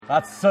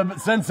That's a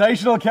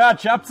sensational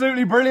catch,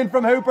 absolutely brilliant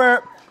from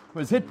Hooper.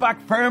 Was hit back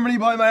firmly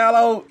by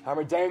Mayalo.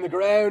 Hammered down the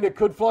ground, it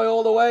could fly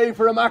all the way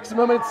for a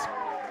maximum. It's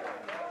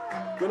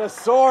gonna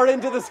soar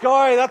into the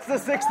sky. That's the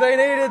 6 they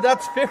needed.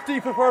 That's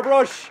 50 for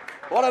Burbrush.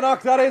 What a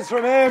knock that is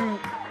from him.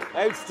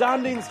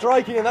 Outstanding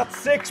striking, and that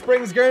 6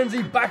 brings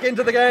Guernsey back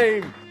into the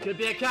game. Could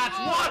be a catch.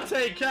 What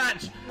a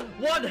catch!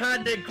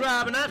 One-handed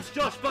grab, and that's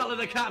Josh Butler,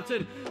 the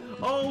captain.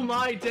 Oh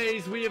my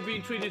days, we have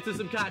been treated to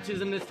some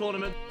catches in this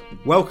tournament.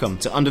 Welcome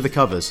to Under the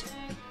Covers,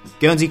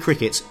 Guernsey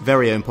Cricket's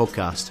very own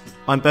podcast.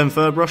 I'm Ben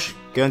Furbrush,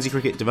 Guernsey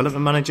Cricket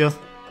Development Manager.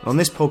 On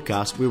this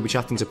podcast, we'll be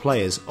chatting to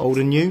players, old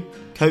and new,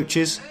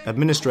 coaches,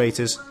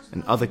 administrators,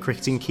 and other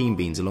cricketing keen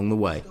beans along the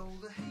way.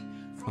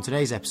 On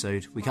today's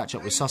episode, we catch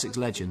up with Sussex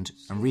legend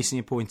and recently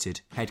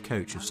appointed head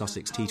coach of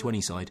Sussex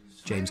T20 side,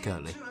 James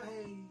Kirtley.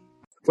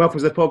 Welcome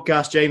to the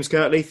podcast, James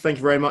Kirtley. Thank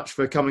you very much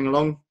for coming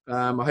along.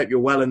 I hope you're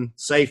well and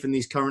safe in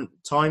these current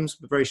times,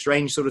 but very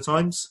strange sort of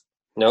times.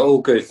 No,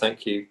 all good,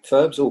 thank you.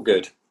 Furbs, all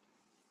good.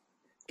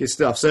 Good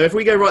stuff. So if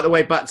we go right the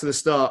way back to the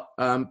start,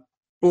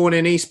 born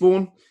in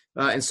Eastbourne,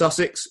 in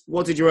Sussex,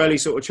 what did your early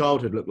sort of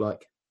childhood look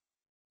like?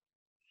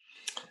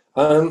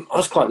 I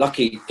was quite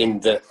lucky in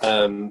that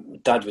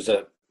Dad was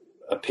a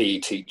PE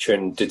teacher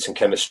and did some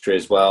chemistry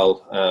as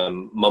well.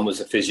 Mum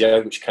was a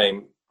physio, which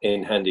came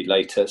in handy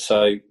later.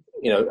 So,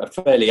 you know, a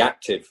fairly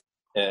active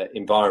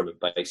environment,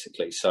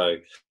 basically. So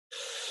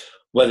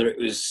whether it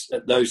was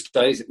at those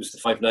days, it was the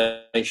Five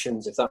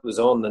Nations. If that was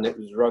on, then it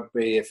was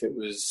rugby. If it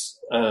was,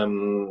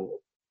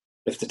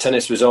 if the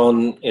tennis was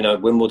on, you know,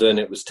 Wimbledon,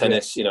 it was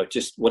tennis. You know,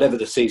 just whatever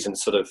the season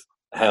sort of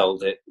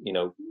held, it. You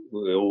know,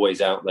 we were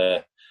always out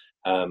there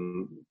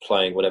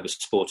playing whatever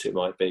sport it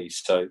might be.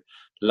 So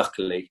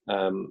luckily,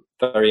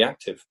 very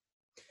active.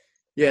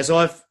 Yeah, so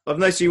I've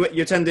noticed you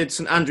attended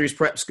St Andrews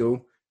Prep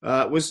School.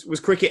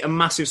 Was cricket a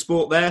massive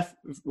sport there?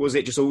 Was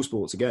it just all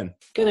sports again?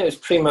 Again, it was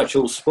pretty much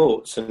all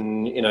sports,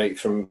 and you know,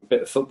 from a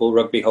bit of football,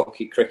 rugby,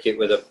 hockey, cricket,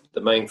 with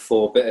the main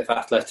four, bit of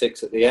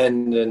athletics at the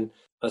end. And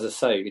as I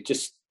say,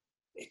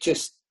 it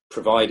just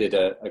provided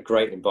a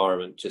great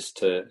environment just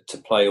to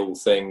play all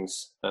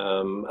things.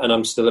 And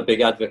I'm still a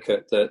big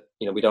advocate that,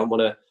 you know, we don't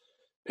want to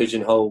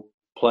pigeonhole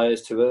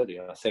players too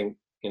early. I think,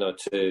 you know,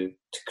 to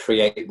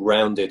create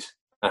rounded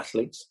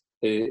athletes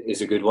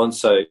is a good one.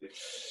 So,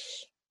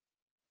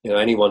 you know,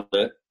 anyone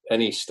at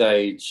any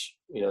stage,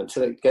 you know,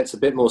 until it gets a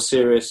bit more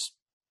serious,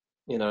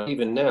 you know,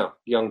 even now,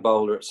 young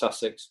bowler at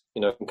Sussex,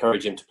 you know,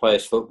 encourage him to play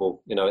his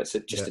football. You know, it's a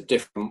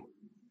different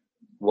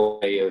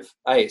way of,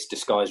 it's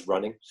disguised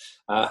running.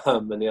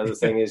 And the other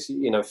thing is,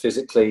 you know,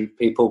 physically,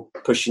 people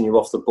pushing you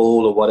off the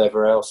ball or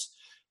whatever else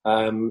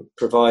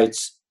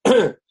provides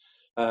an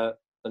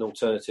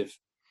alternative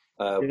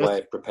way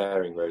of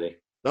preparing, really.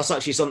 That's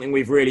actually something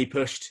we've really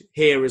pushed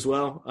here as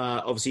well.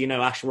 Obviously, you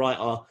know, Ash Wright,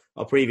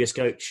 our previous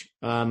coach.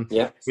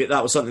 That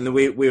was something that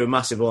we were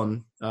massive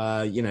on,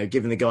 you know,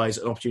 giving the guys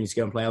an opportunity to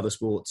go and play other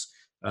sports,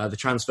 the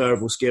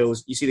transferable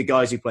skills. You see the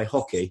guys who play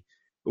hockey,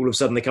 all of a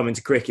sudden they come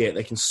into cricket,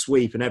 they can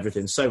sweep and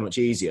everything so much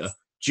easier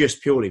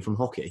just purely from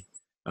hockey.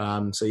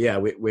 So, yeah,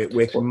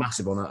 we're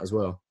massive on that as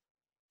well.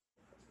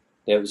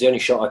 Yeah, it was the only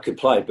shot I could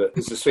play, but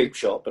it's a sweep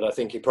shot. But I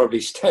think it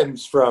probably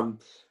stems from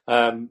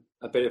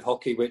a bit of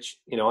hockey, which,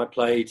 you know, I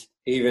played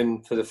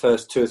even for the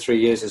first 2 or 3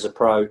 years as a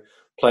pro,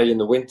 played in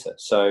the winter.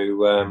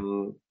 So,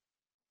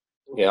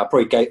 I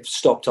probably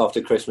stopped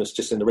after Christmas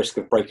just in the risk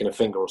of breaking a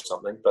finger or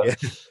something. But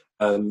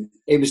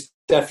it was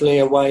definitely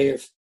a way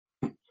of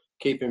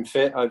keeping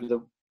fit over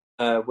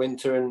the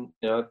winter and,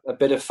 you know, a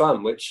bit of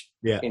fun, which,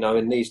 you know,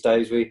 in these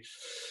days, a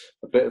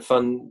bit of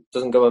fun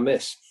doesn't go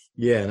amiss.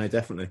 Yeah, no,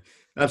 definitely.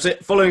 So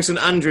following St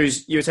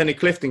Andrews, you attended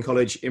Clifton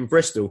College in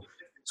Bristol.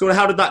 So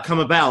how did that come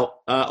about?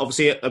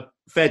 Obviously, a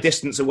fair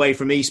distance away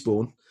from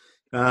Eastbourne.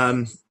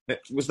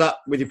 Was that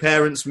with your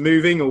parents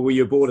moving, or were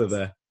you a boarder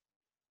there?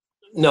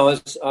 No,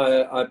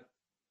 I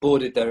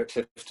boarded there at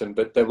Clifton,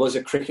 but there was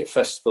a cricket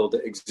festival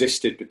that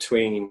existed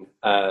between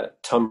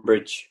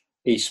Tunbridge,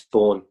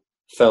 Eastbourne,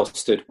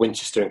 Felsted,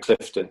 Winchester and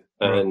Clifton.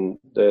 And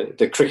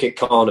the cricket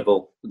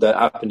carnival that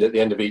happened at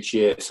the end of each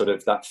year, sort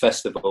of that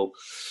festival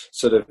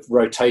sort of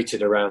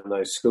rotated around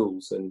those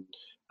schools. And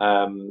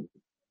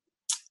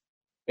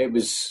it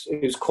was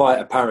quite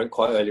apparent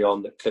quite early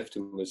on that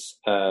Clifton was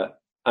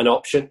an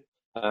option.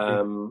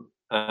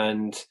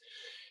 And,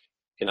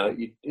 you know,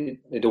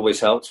 it always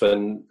helps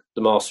when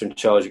the master in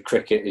charge of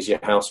cricket is your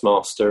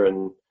housemaster,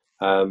 and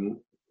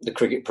the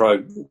cricket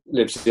pro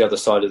lives at the other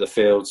side of the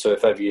field. So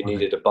if ever you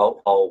needed a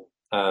bolt hole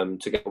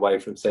to get away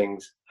from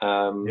things,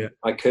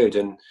 I could.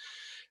 And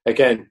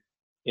again,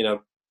 you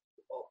know,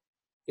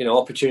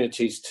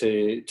 opportunities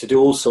to do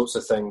all sorts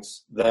of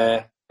things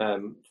there,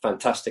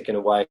 fantastic in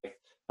a way.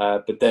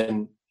 But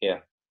then, you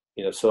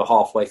know, sort of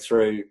halfway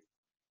through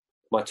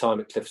my time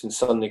at Clifton,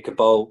 suddenly could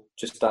bowl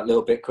just that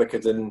little bit quicker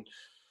than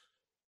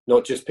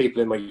not just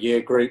people in my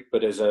year group,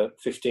 but as a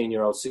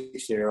 15-year-old,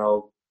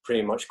 16-year-old,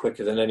 pretty much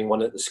quicker than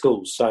anyone at the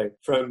school. So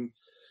from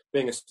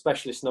being a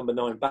specialist number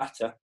 9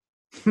 batter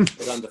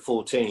at under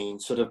 14,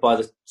 sort of by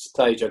the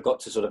stage I got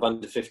to sort of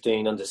under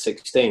 15, under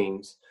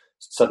 16s,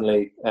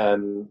 suddenly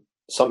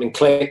something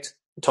clicked,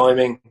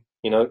 timing.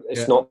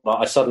 It's not that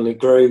I suddenly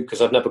grew,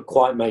 because I've never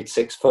quite made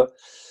 6 foot.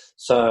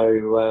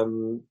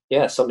 So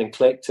something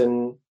clicked,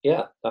 and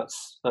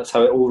that's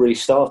how it all really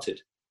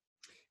started.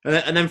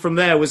 And then from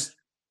there, is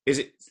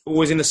it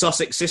always in the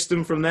Sussex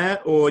system from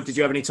there, or did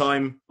you have any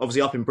time,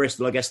 obviously up in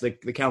Bristol? I guess the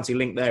county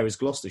link there is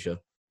Gloucestershire.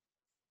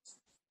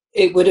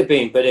 It would have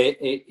been, but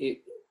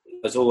it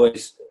has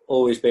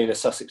always been a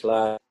Sussex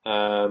lad.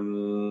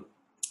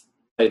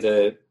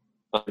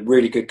 A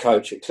really good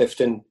coach at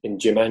Clifton in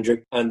Jim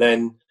Andrew, and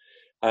then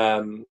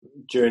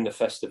during the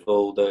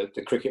festival, the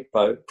cricket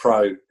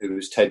pro, who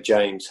was Ted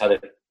James,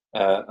 had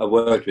a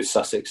word with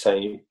Sussex,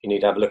 saying you need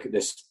to have a look at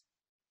this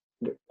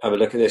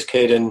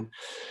kid, and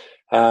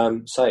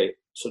say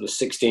sort of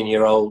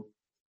 16-year-old,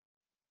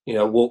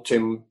 walked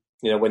in,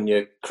 when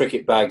your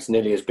cricket bag's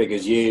nearly as big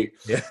as you,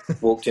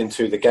 walked in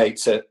through the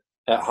gates at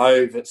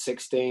Hove at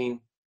 16.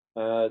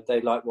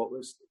 They liked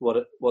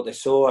what they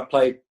saw. I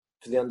played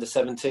for the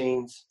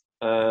under-17s,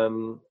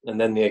 and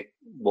then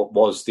what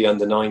was the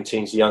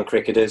under-19s, the young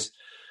cricketers.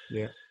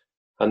 Yeah.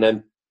 And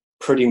then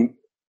pretty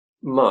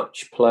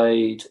much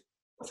played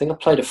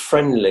a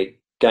friendly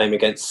game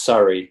against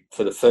Surrey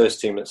for the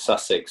first team at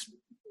Sussex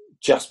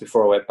just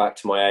before I went back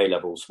to my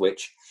A-levels,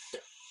 which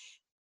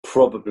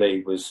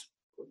probably was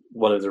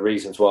one of the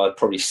reasons why I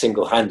probably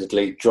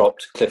single-handedly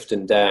dropped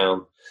Clifton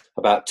down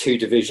about 2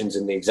 divisions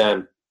in the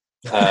exam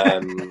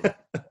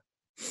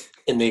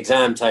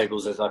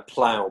tables as I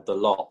ploughed the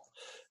lot.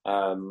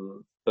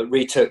 But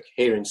retook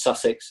here in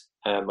Sussex,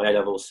 my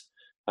A-levels,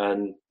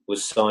 and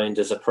was signed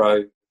as a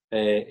pro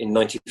in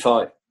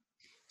 95.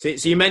 So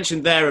you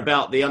mentioned there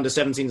about the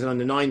under-17s and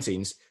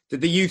under-19s.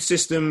 Did the youth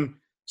system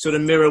sort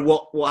of mirror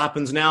what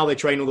happens now? They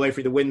train all the way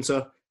through the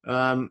winter.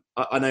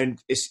 I know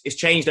it's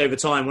changed over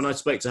time. When I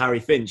spoke to Harry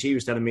Finch, he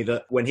was telling me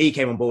that when he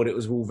came on board, it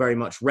was all very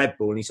much red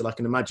ball. And he said, I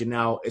can imagine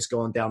now it's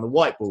gone down the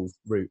white ball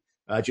route,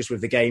 just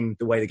with the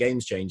way the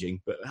game's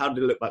changing. But how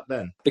did it look back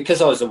then?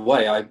 Because I was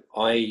away,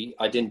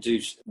 I didn't do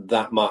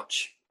that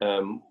much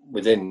in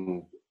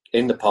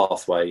the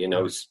pathway.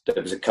 There was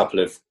a couple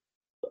of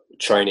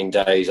training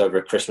days over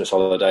a Christmas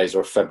holidays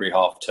or a February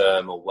half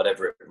term or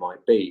whatever it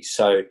might be.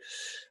 So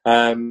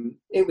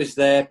it was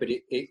there, but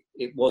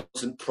it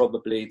wasn't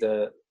probably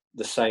the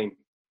same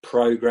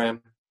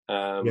program.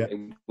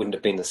 It wouldn't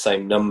have been the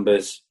same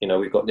numbers.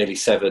 We've got nearly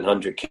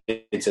 700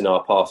 kids in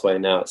our pathway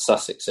now at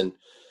Sussex, and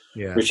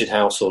Richard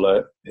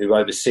Housel, who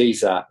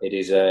oversees that, it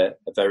is a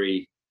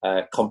very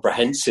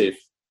comprehensive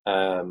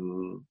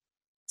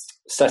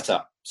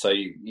setup. So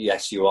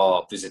you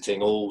are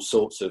visiting all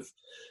sorts of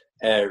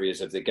areas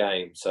of the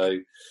game. So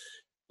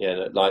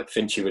like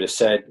Finchy would have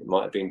said, it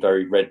might have been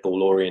very red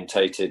ball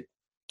orientated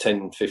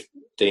 10,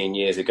 15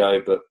 years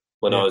ago, but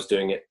when I was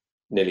doing it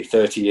nearly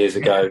 30 years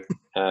ago,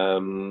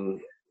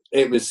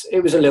 it was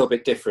a little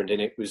bit different.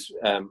 And it was,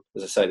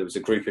 as I say, there was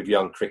a group of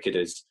young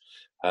cricketers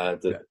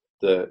that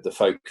the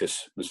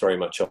focus was very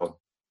much on.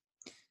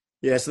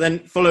 Yeah, so then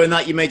following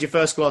that, you made your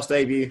first class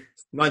debut,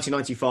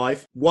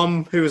 1995.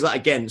 1, who was that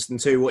against? And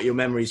 2, what are your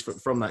memories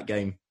from that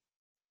game?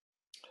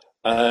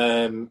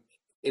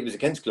 It was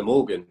against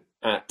Glamorgan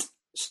at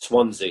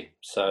Swansea.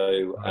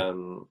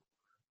 So,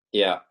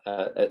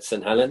 at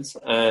St Helens.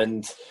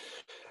 And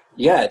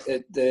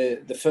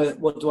the first,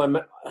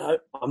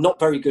 I'm not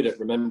very good at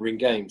remembering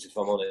games, if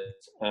I'm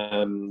honest.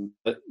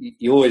 But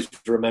you always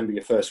remember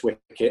your first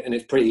wicket, and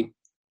it's pretty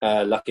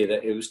lucky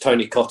that it was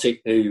Tony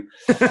Cotty who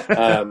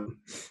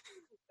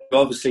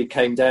obviously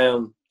came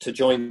down to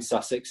join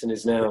Sussex and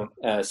is now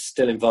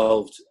still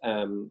involved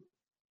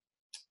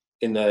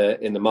in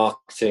the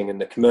marketing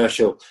and the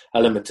commercial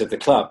element of the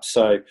club.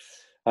 So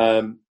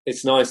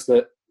it's nice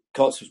that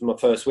Cots was my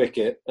first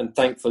wicket, and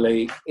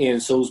thankfully Ian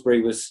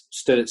Salisbury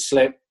stood at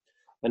slip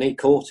and he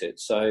caught it.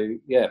 So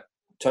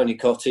Tony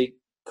Cotty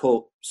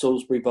caught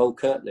Salisbury, bowled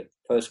Kirtley,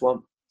 first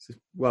one.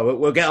 Well,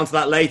 we'll get onto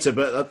that later,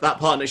 but that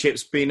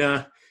partnership's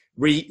been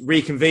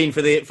reconvened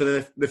for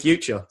the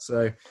future.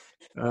 So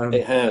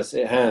it has.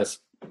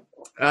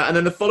 And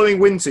then the following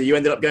winter, you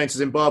ended up going to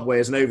Zimbabwe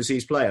as an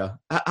overseas player.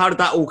 How did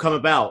that all come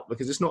about?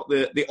 Because it's not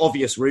the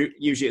obvious route.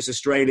 Usually it's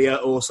Australia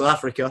or South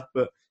Africa,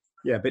 but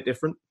a bit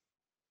different.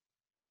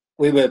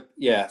 We were,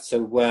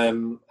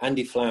 so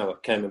Andy Flower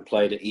came and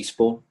played at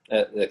Eastbourne,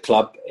 at the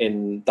club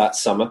in that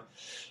summer.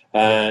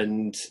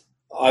 And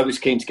I was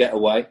keen to get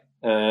away.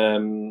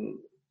 And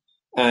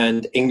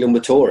England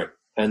were touring.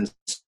 And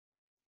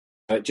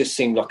it just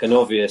seemed like an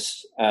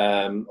obvious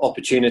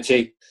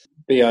opportunity.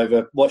 Be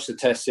over, watch the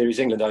Test series,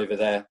 England over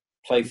there,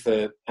 play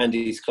for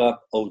Andy's club,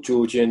 Old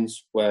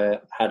Georgians,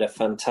 where had a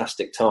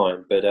fantastic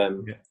time. But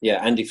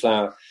Andy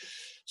Flower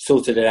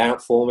sorted it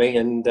out for me,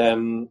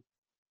 and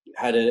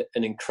had an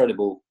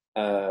incredible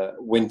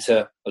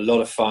winter, a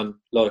lot of fun,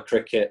 a lot of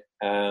cricket,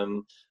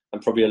 and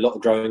probably a lot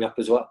of growing up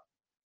as well.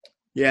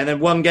 Yeah, and then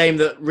one game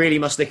that really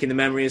must stick in the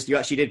memory is you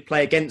actually did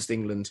play against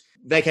England.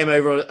 They came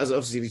over, as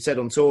obviously we said,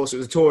 on tour, so it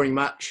was a touring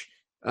match.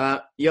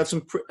 You had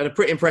a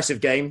pretty impressive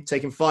game,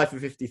 taking 5 for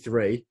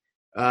 53,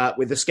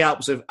 with the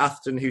scalps of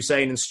Atherton,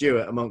 Hussain and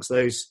Stewart amongst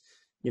those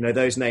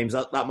those names.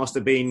 That must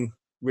have been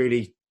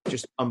really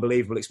just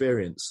unbelievable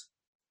experience.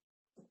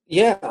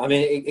 Yeah, I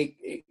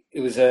mean,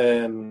 it was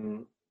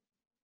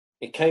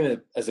it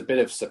came as a bit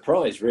of a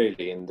surprise,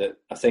 really, in that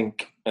I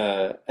think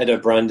Edo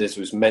Brandes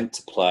was meant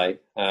to play,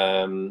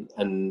 and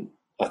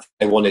I think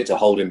they wanted to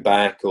hold him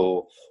back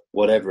or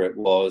whatever it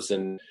was.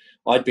 And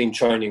I'd been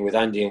training with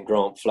Andy and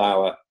Grant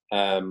Flower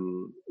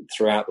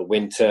throughout the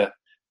winter.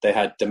 They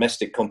had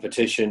domestic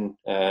competition,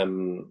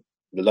 the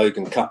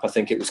Logan Cup, I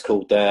think it was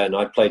called there, and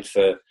I played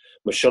for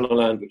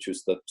Mashonaland, which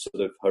was the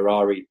sort of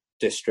Harare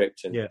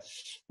district, and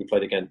we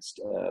played against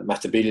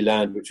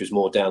Matabeleland, which was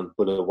more down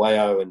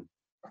Bulawayo and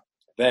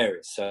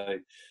various. So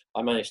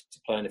I managed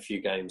to play in a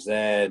few games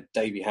there.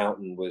 Davey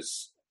Houghton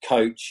was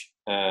coach,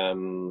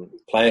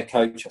 player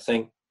coach, I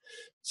think.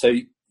 So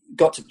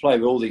got to play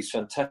with all these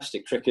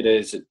fantastic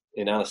cricketers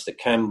in Alistair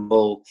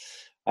Campbell.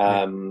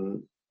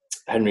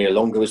 Henry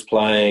Alonga was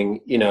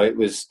playing. It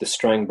was the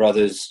Strang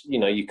brothers.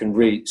 You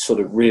can sort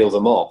of reel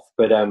them off.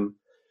 But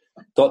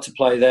got to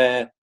play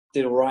there.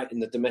 Did all right in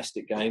the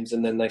domestic games,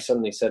 and then they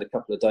suddenly said a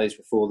couple of days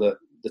before the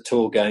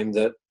tour game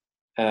that,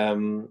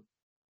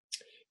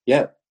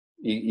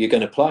 you're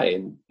going to play.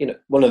 And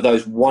one of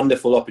those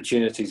wonderful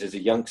opportunities as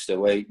a youngster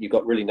where you've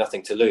got really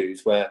nothing to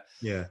lose. Where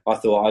I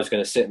thought I was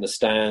going to sit in the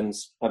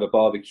stands, have a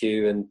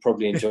barbecue, and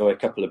probably enjoy a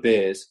couple of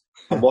beers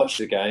and watch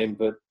the game,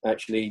 but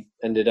actually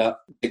ended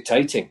up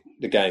dictating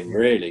the game,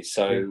 really.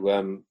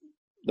 So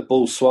the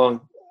ball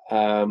swung,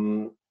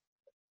 and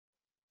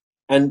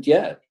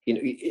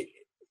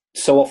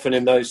so often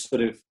in those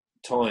sort of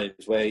times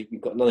where you've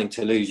got nothing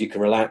to lose, you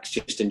can relax,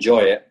 just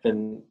enjoy it.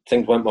 And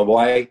things went my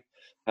way.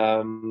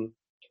 I'm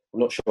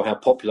not sure how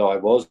popular I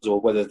was,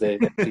 or whether the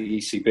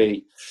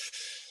ECB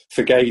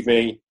forgave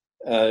me.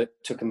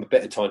 Took them a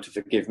bit of time to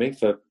forgive me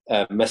for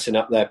messing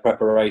up their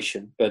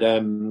preparation. But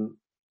a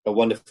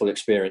wonderful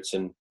experience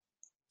and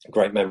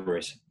great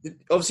memories.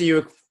 Obviously, you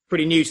were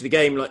pretty new to the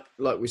game,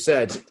 like we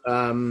said,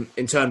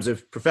 in terms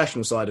of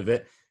professional side of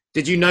it.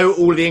 Did you know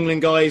all of the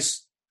England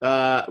guys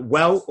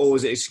well, or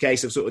was it a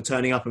case of sort of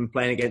turning up and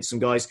playing against some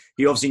guys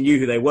you obviously knew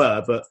who they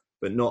were, but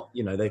not,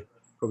 they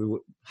probably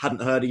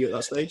hadn't heard of you at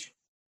that stage?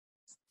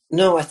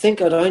 No, I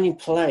think I'd only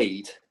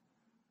played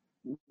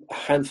a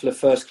handful of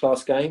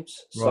first-class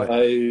games. Right.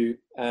 So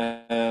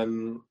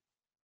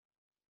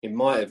it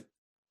might have,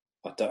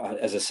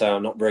 as I say,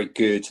 I'm not very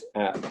good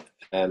at,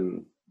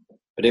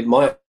 but it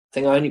might, I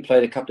think I only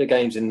played a couple of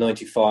games in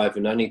 95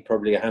 and only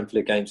probably a handful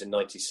of games in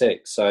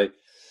 96. So,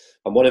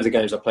 and one of the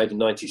games I played in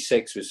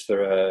 96 was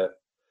for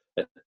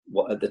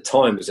what at the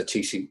time was a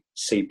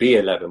TCB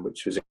 11,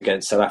 which was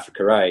against South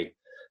Africa A.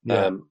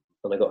 And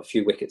I got a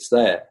few wickets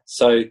there.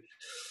 So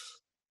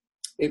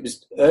it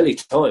was early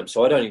time.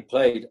 So I'd only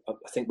played, I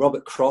think,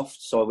 Robert Croft.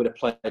 So I would have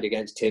played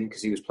against him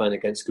because he was playing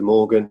against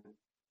Glamorgan.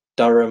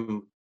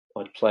 Durham,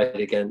 I'd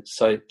played against.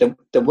 So there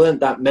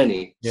weren't that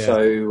many. Yeah.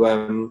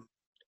 So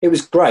it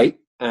was great.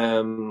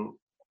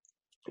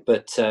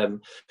 But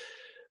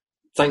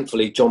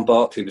thankfully, John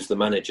Barclay was the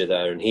manager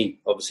there, and he,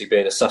 obviously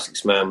being a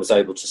Sussex man, was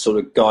able to sort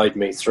of guide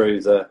me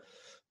through the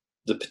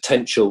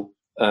potential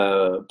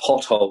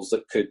potholes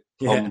that could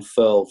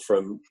unfurl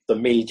from the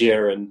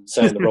media and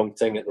saying the wrong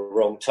thing at the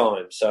wrong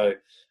time. So,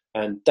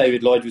 and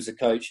David Lloyd was the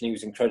coach, and he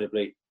was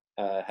incredibly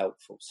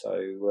helpful.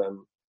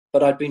 So,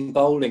 but I'd been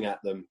bowling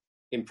at them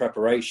in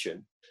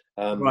preparation.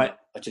 Right.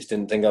 I just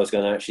didn't think I was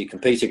going to actually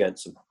compete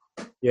against them.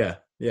 Yeah,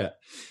 yeah.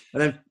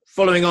 And then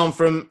following on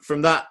from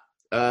that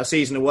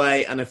season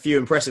away and a few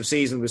impressive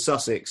seasons with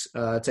Sussex,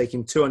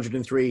 taking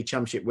 203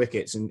 championship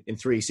wickets in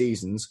 3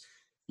 seasons,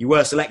 you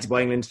were selected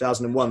by England in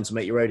 2001 to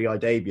make your ODI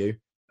debut,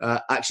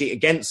 actually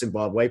against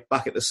Zimbabwe,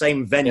 back at the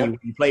same venue where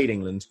you played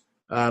England.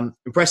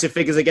 Impressive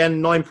figures again,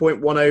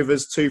 9.1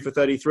 overs, 2 for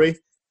 33.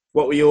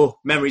 What were your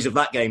memories of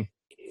that game?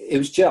 It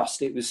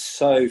was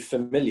so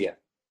familiar.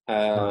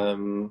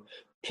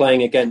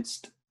 Playing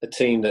against a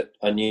team that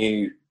I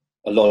knew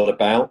a lot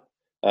about.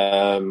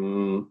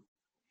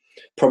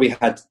 Probably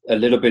had a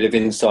little bit of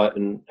insight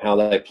on how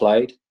they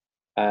played.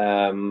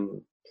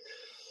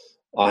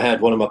 I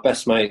had one of my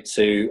best mates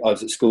who I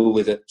was at school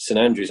with at St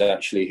Andrews,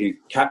 actually, who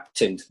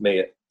captained me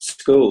at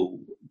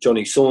school,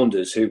 Johnny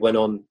Saunders, who went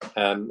on,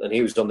 and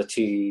he was on the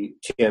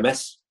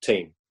TMS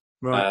team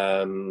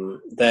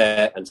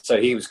there. And so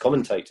he was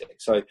commentating.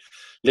 So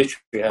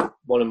literally had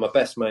one of my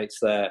best mates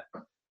there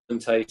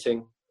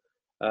commentating,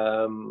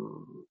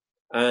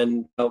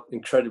 and felt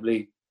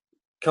incredibly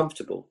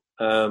comfortable.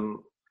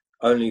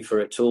 Only for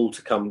it all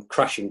to come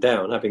crashing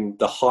down, having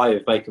the high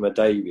of making my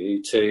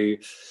debut, to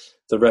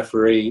the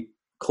referee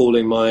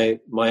calling my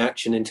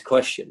action into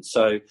question.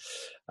 So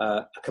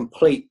a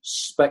complete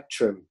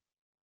spectrum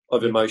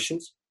of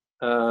emotions.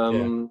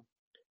 But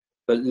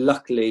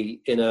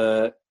luckily in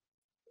a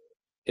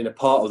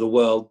part of the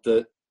world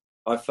that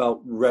I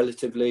felt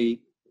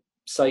relatively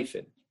safe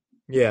in.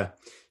 Yeah.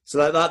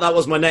 So that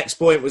was my next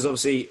point, was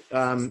obviously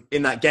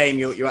in that game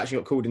you actually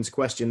got called into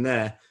question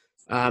there.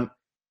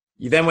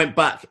 You then went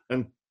back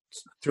and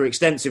through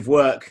extensive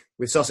work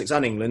with Sussex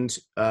and England,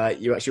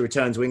 you actually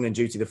returned to England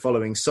duty the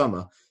following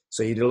summer.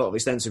 So you did a lot of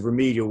extensive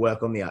remedial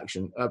work on the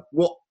action.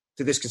 What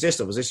did this consist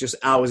of? Was this just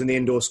hours in the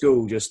indoor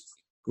school, just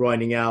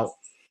grinding out,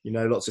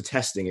 lots of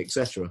testing,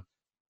 etc.?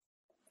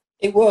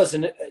 It was,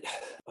 and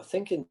I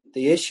think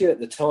the issue at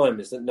the time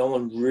is that no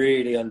one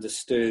really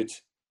understood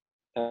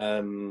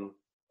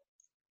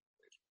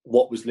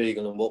what was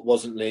legal and what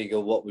wasn't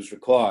legal, what was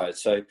required.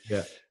 So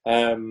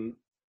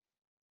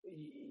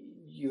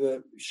you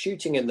were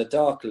shooting in the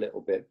dark a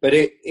little bit, but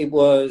it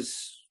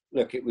was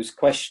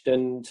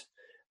questioned,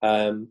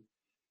 and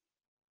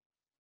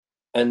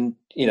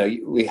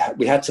we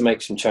had to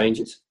make some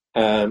changes,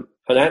 and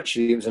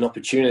actually it was an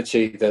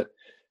opportunity that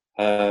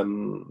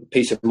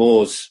Peter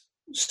Moores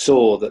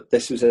saw, that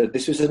this was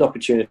an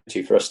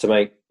opportunity for us to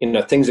make,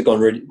 things had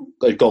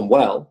gone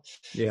well,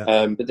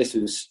 but this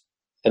was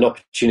an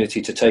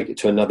opportunity to take it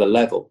to another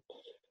level.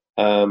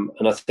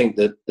 And I think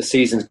that the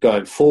seasons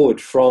going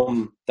forward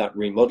from that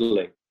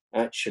remodelling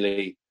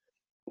actually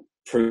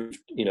proved,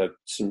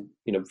 some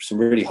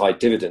really high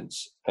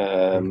dividends.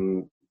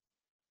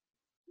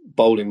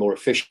 Bowling more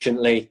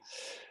efficiently,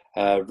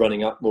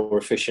 running up more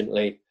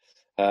efficiently,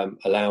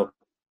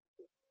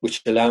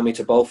 which allowed me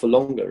to bowl for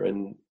longer.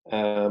 And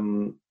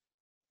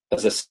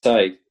as I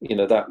say,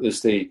 that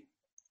was the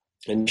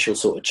initial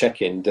sort of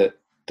check-in that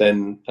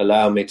then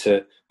allowed me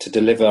to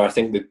deliver, I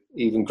think, with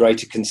even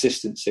greater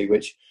consistency,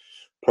 which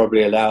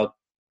probably allowed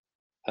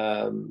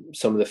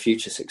some of the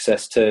future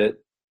success to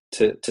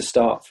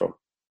start from.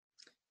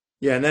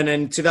 Yeah, and then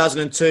in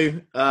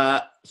 2002,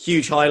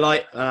 huge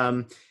highlight,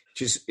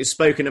 which is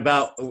spoken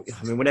about. I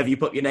mean, whenever you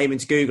put your name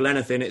into Google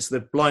anything, it's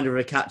the blinder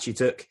of a catch you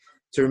took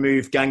to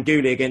remove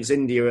Ganguly against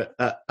India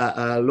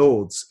at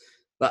Lords.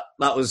 That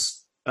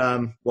was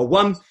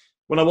one.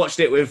 When I watched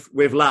it with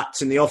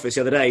Lats in the office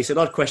the other day, he said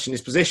I'd question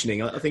his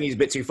positioning. I think he's a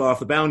bit too far off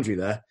the boundary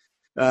there.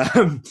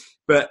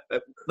 But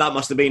that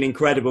must have been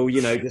incredible,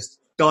 just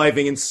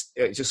diving and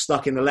just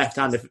stuck in the left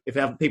hand. If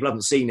people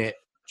haven't seen it,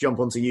 jump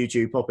onto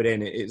YouTube, pop it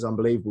in. It's an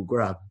unbelievable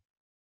grab.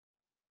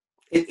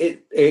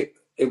 It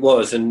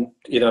was, and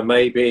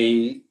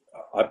maybe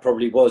I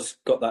probably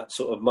got that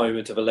sort of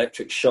moment of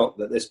electric shock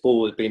that this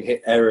ball had been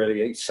hit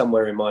aerially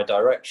somewhere in my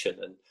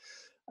direction,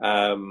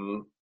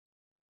 and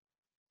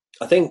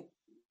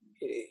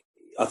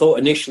I thought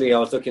initially I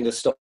was looking to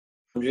stop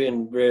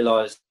and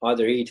realised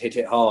either he'd hit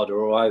it hard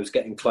or I was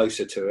getting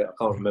closer to it. I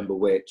can't remember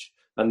which.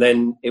 And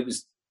then it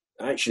was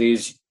actually,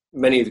 as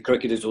many of the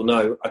cricketers will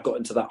know, I got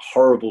into that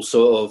horrible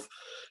sort of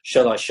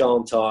shall I,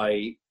 shan't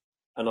I?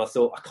 And I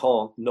thought, I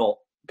can't not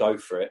go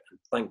for it. And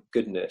thank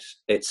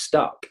goodness it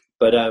stuck.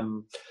 But I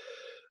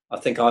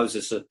think I was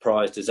as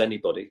surprised as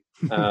anybody.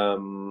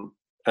 And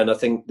I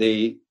think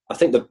the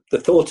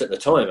thought at the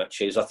time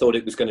actually is I thought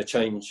it was going to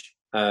change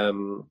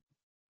the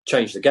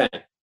game.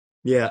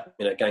 Yeah.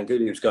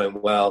 Ganguly was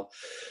going well,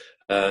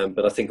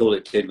 but I think all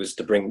it did was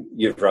to bring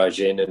Yuvraj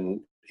in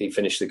and he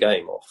finished the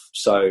game off.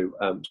 So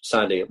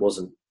sadly it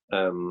wasn't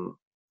the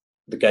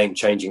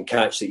game-changing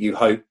catch that you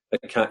hope a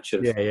catch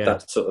of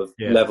that sort of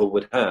level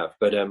would have.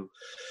 But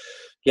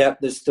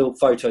there's still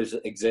photos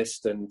that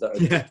exist and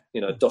that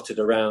are, dotted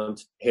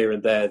around here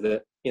and there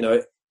that,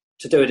 to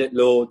do it at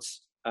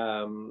Lords,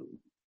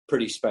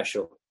 pretty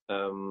special.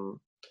 It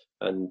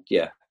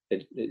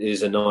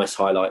is a nice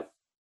highlight.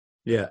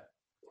 Yeah.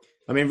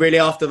 I mean, really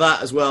after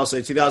that as well,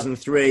 so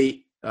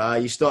 2003,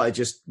 you started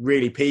just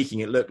really peaking,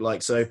 it looked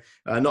like. So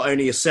not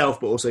only yourself,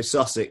 but also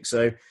Sussex.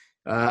 So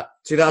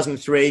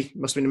 2003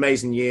 must have been an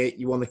amazing year.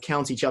 You won the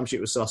county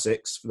championship with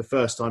Sussex for the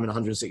first time in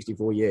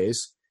 164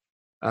 years.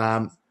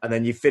 And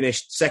then you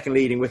finished second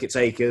leading wicket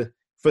taker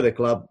for the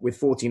club with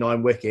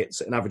 49 wickets,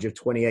 an average of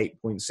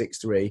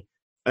 28.63,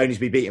 only to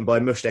be beaten by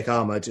Mushtaq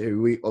Ahmed, who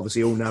we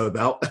obviously all know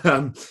about.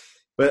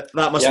 But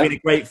that must have been a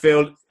great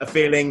feeling.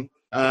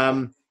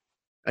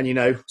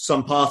 And,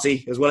 some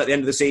party as well at the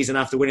end of the season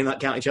after winning that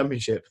county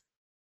championship.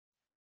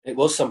 It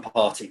was some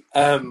party.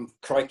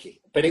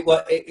 Crikey. But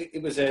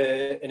it was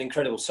an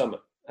incredible summer.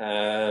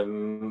 I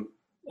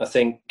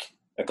think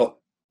I got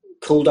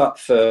called up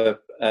for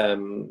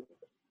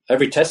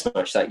every test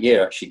match that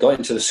year, actually, got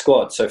into the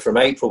squad. So from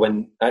April,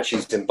 when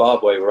actually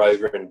Zimbabwe were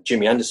over and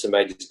Jimmy Anderson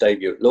made his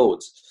debut at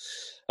Lords,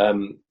 I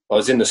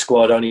was in the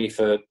squad only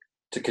to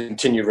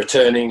continue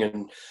returning.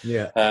 And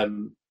I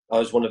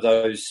was one of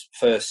those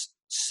first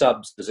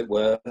subs, as it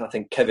were. I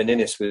think Kevin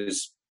Innes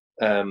was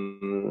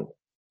in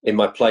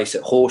my place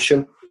at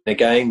Horsham in a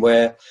game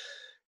where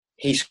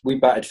we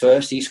batted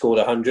first. He scored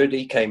 100.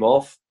 He came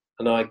off,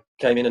 and I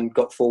came in and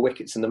got 4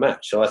 wickets in the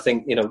match. So I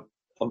think,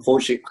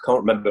 unfortunately, I can't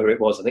remember who it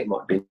was. I think it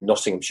might be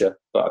Nottinghamshire,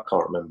 but I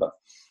can't remember.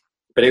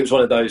 But it was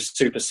one of those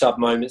super sub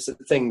moments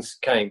that things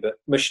came. But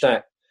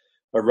Mushtaq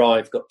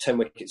arrived, got 10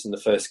 wickets in the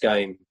first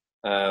game,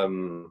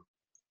 and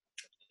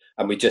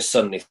we just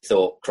suddenly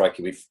thought,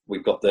 crikey,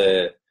 we've got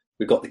the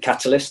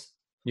catalyst.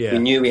 Yeah. We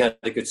knew we had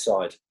a good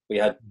side. We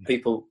had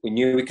people. We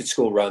knew we could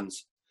score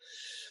runs.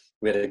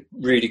 We had a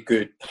really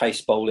good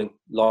pace bowling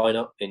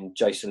lineup in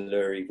Jason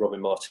Lurie,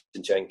 Robin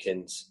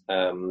Martin-Jenkins,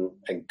 and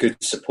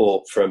good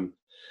support from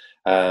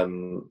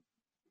Kevin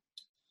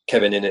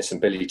Innes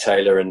and Billy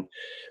Taylor, and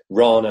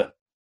Rana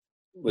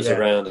was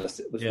around.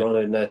 It was around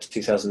in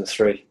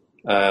 2003,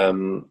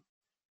 and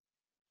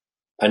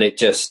it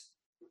just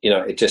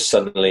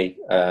suddenly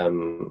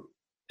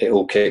it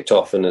all kicked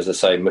off. And as I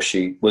say,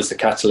 Mushy was the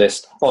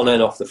catalyst on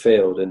and off the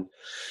field. And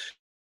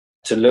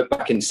to look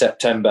back in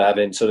September,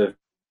 having sort of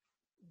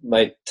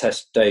made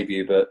Test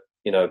debut, but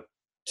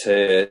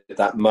to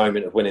that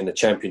moment of winning the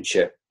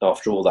championship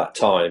after all that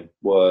time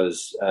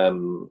was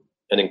an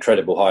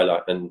incredible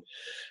highlight. And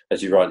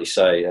as you rightly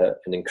say,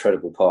 an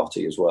incredible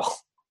party as well.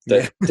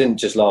 That didn't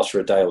just last for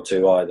a day or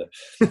two either.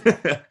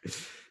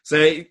 So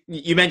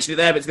you mentioned it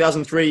there, but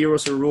 2003, you were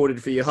also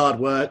rewarded for your hard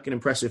work and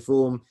impressive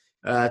form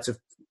to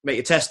make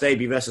your Test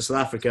debut versus South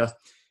Africa.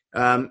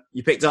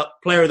 You picked up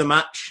player of the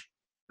match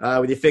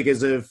with your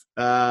figures of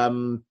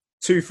 2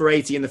 for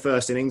 80 in the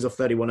first innings of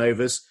 31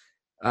 overs,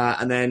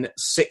 and then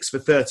 6 for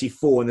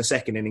 34 in the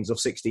second innings of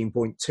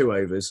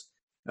 16.2 overs.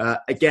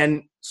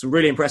 Again, some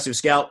really impressive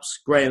scalps: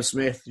 Graham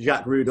Smith,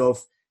 Jacques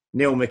Rudolph,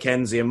 Neil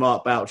McKenzie and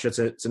Mark Boucher,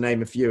 to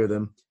name a few of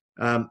them.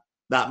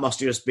 That must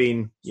have just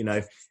been,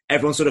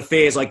 everyone sort of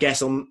fears, I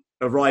guess, on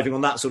arriving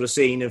on that sort of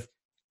scene of,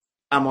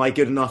 am I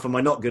good enough? Am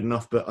I not good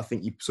enough? But I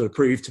think you sort of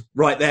proved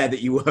right there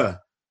that you were.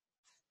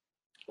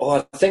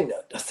 Oh, I think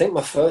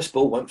my first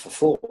ball went for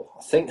 4.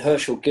 I think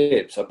Herschel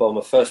Gibbs, I bowled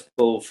my first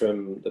ball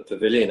from the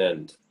pavilion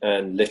end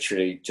and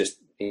literally just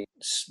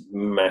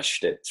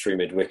smashed it through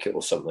mid-wicket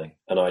or something.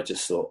 And I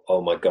just thought,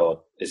 oh my God,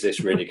 is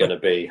this really going to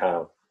be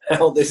how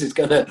this is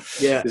going to,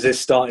 is this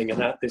starting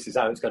and this is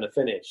how it's going to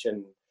finish?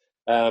 And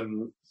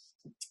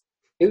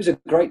it was a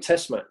great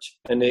Test match.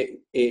 And I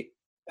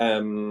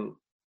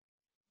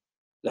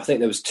think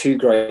there was 2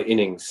 great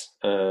innings.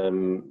 I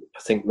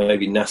think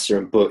maybe Nasser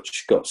and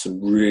Butch got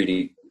some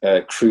really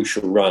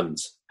crucial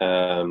runs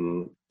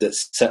that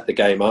set the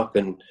game up,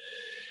 and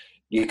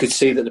you could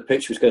see that the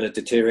pitch was going to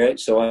deteriorate.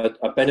 So I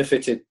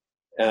benefited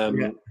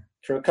from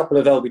a couple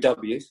of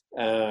LBWs,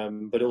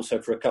 but also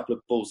for a couple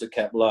of balls that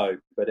kept low.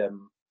 But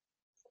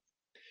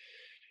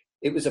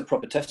it was a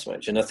proper Test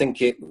match, and I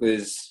think it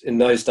was in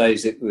those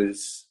days. It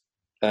was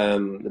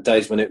the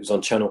days when it was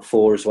on Channel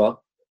 4 as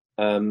well.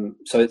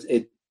 So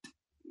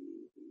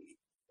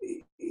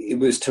it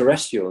was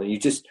terrestrial, and you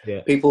just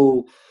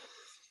people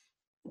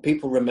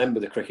remember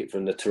the cricket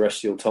from the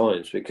terrestrial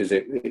times because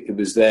it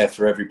was there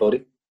for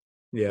everybody.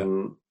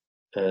 And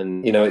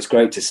it's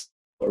great to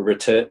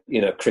return,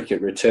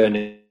 cricket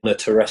returning on a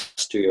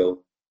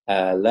terrestrial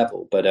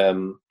level. But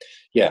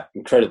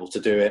incredible to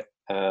do it.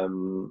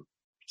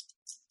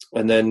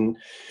 And then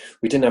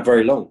we didn't have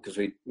very long because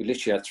we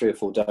literally had 3 or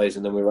 4 days,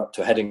 and then we were up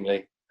to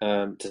Headingley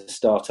to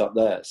start up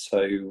there.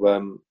 So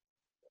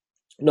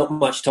not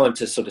much time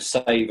to sort of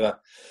savour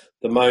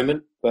the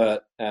moment,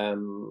 but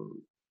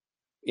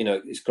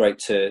it's great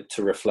to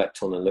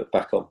reflect on and look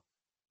back on.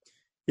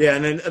 Yeah,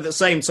 and then at the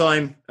same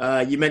time,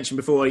 you mentioned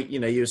before,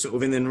 you were sort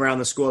of in and around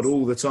the squad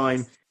all the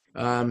time,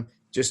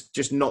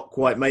 just not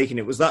quite making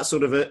it. Was that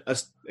sort of a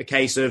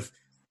case of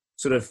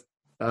sort of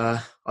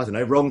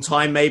wrong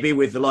time maybe,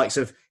 with the likes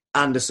of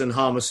Anderson,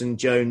 Harmison,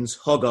 Jones,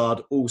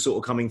 Hoggard all sort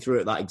of coming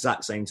through at that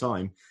exact same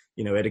time?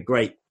 We had a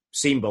great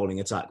seam bowling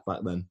attack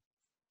back then.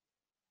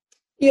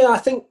 Yeah, I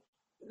think,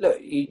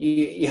 look,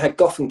 you had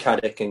Gough and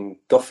Caddick, and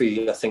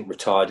Goughy, I think,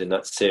 retired in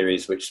that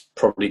series, which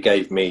probably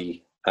gave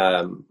me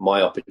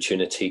my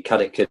opportunity.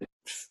 Caddick,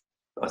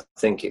 I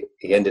think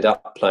he ended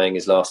up playing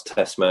his last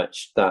Test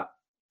match that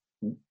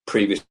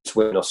previous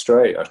win in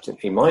Australia. I think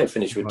he might have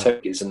finished with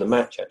Tokis in the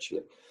match,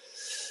 actually.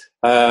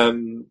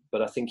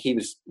 But I think he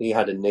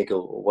had a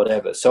niggle or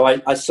whatever. So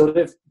I sort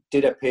of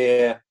did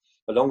appear,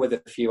 along with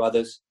a few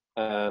others,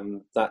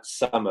 that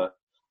summer,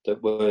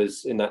 that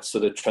was in that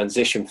sort of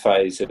transition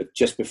phase of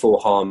just before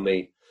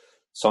Harmy,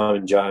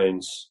 Simon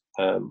Jones.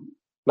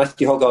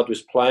 Matthew Hoggard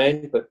was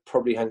playing, but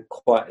probably hadn't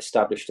quite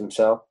established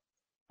himself.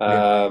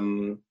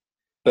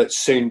 But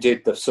soon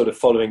did the sort of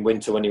following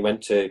winter when he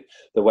went to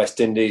the West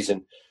Indies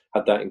and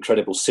had that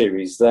incredible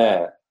series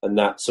there. And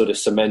that sort of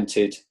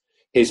cemented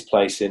his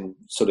place in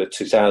sort of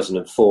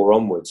 2004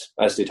 onwards,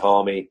 as did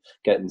Harmy,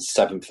 getting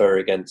 7 for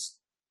against...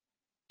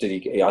 I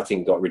think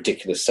he got a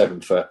ridiculous 7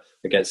 for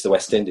against the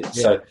West Indies.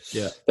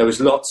 There was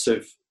lots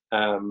of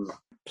 4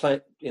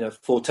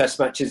 Test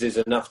matches is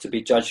enough to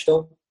be judged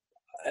on.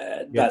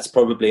 That's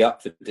probably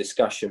up for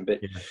discussion, but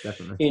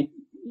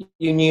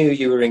you knew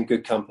you were in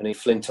good company.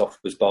 Flintoff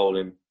was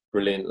bowling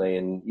brilliantly,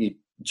 and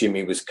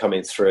Jimmy was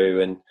coming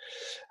through, and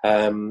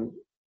I've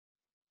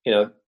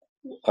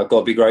got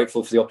to be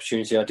grateful for the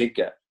opportunity I did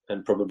get,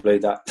 and probably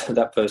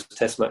that first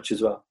Test match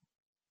as well.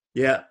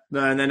 Yeah,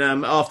 no, and then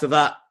after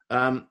that.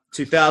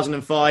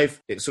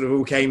 2005, it sort of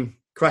all came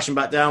crashing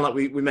back down, like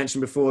we mentioned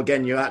before.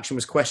 Again, your action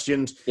was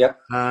questioned. Yep.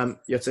 You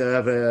had to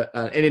have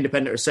an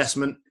independent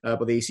assessment by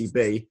the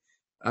ECB.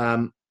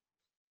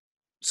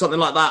 Something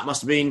like that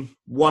must have been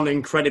one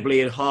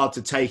incredibly hard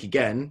to take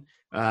again,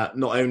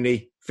 not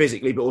only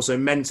physically but also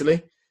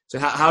mentally. So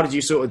how did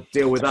you sort of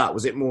deal with that?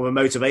 Was it more of a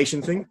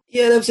motivation thing?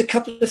 Yeah, there was a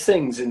couple of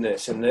things in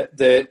this, and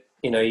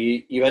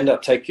you end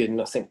up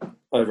taking, I think,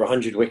 over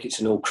 100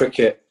 wickets in all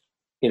cricket,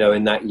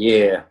 in that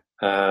year.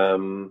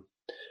 And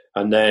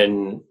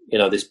then,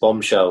 this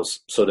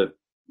bombshell's sort of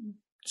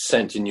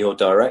sent in your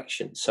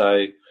direction.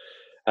 So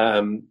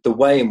the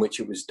way in which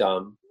it was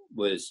done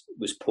was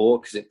poor,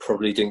 because it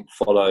probably didn't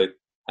follow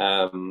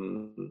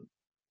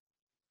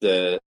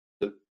the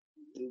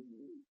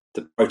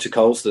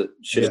protocols that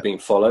should have been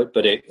followed,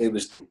 but it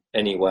was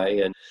anyway.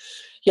 And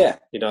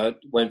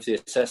went for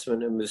the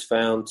assessment and was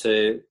found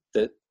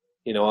that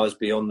I was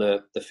beyond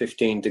the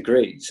 15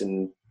 degrees,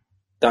 and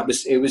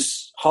it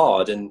was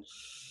hard. And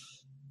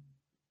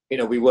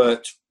we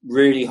worked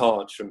really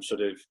hard from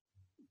sort of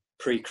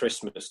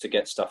pre-Christmas to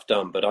get stuff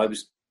done, but I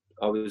was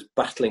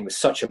battling with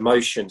such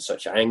emotion,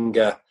 such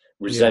anger,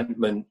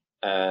 resentment,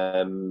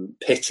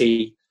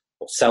 pity,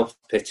 or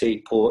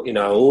self-pity,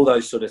 all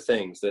those sort of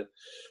things, that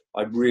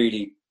I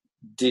really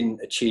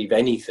didn't achieve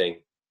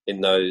anything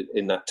in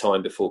that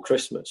time before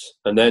Christmas.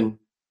 And then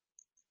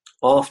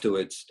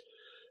afterwards,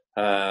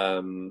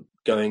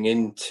 going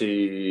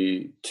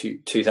into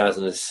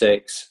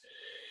 2006,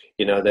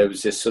 there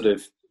was this sort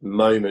of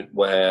moment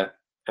where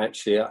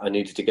actually I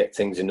needed to get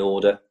things in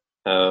order.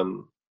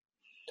 And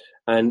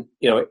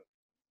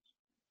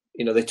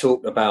they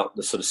talk about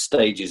the sort of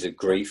stages of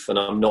grief, and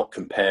I'm not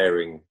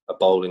comparing a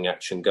bowling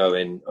action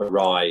going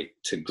awry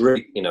to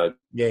grief,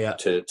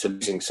 to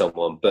losing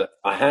someone, but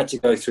I had to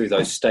go through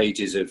those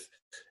stages of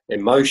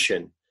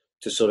emotion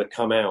to sort of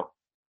come out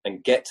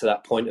and get to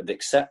that point of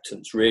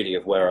acceptance, really,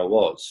 of where I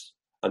was.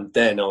 And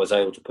then I was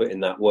able to put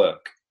in that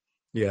work.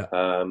 Yeah.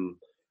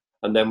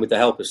 And then with the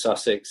help of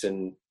Sussex,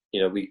 and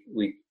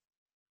we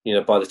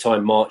by the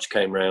time March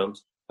came round,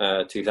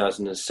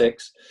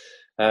 2006,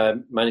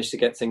 managed to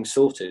get things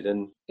sorted.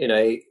 And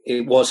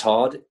it was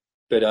hard,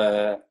 but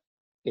to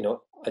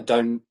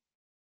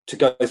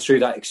go through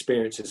that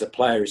experience as a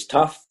player is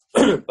tough,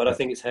 but I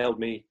think it's held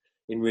me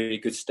in really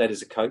good stead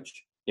as a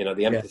coach.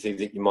 The empathy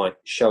that you might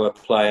show a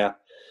player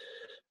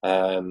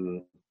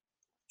all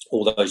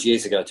those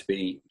years ago, to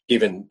be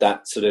given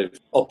that sort of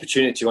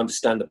opportunity to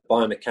understand the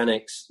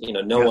biomechanics.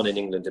 No one in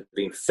England had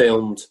been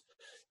filmed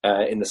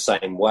in the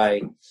same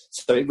way.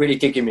 So it really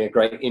did give me a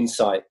great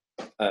insight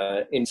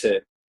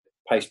into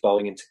pace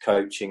bowling, into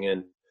coaching,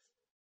 and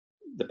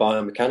the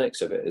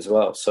biomechanics of it as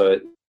well. So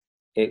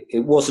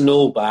it wasn't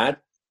all bad.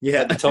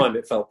 Yeah. At the time,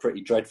 it felt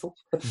pretty dreadful.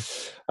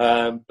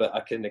 But I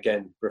can,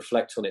 again,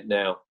 reflect on it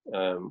now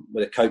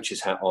with a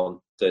coach's hat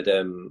on, that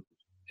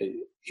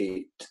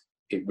it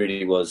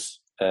really was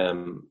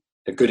a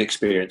good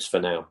experience for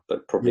now,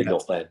 but probably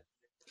not then.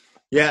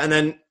 Yeah, and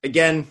then,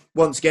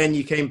 once again,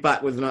 you came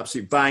back with an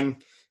absolute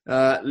bang,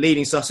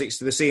 leading Sussex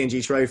to the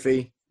C&G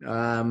Trophy.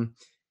 In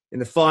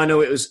the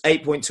final, it was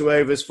 8.2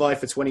 overs, 5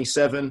 for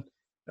 27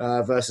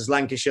 versus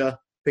Lancashire,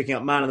 picking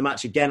up man of the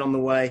match again on the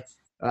way.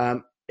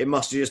 It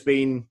must have just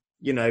been,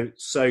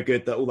 so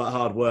good that all that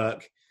hard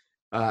work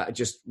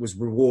just was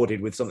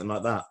rewarded with something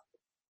like that.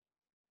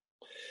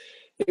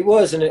 It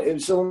was, and it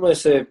was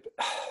almost it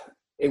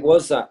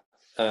was that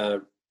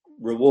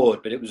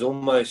reward, but it was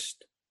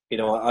almost,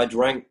 I'd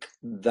rank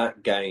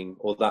that game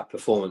or that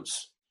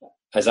performance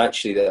as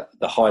actually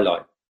the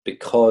highlight,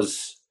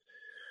 because,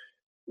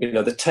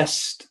 the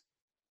test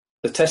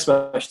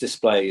match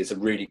display is a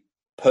really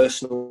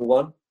personal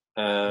one,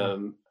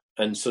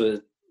 and sort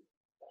of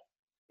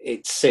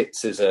it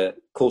sits as a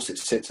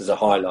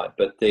highlight,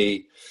 but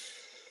the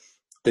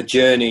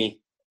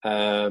journey,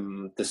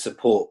 the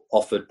support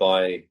offered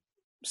by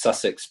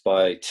Sussex,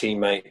 by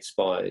teammates,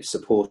 by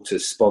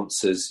supporters,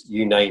 sponsors,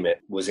 you name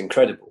it, was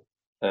incredible.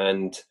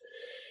 And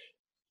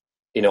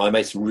I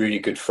made some really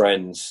good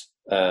friends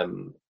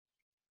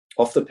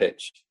off the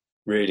pitch,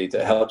 really,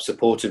 that helped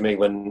supported me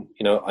when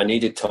I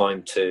needed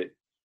time to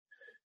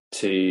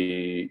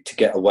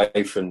get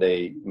away from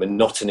the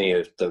monotony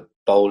of the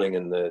bowling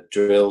and the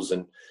drills.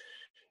 And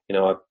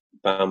I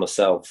found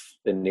myself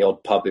in the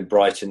odd pub in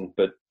Brighton,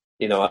 but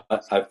not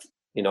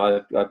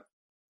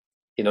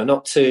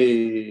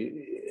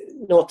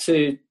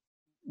to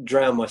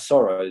drown my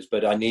sorrows,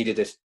 but I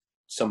needed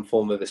some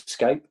form of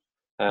escape.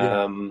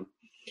 And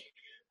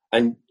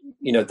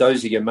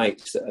those are your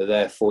mates that are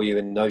there for you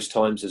in those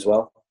times as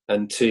well.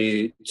 And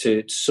to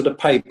sort of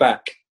pay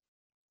back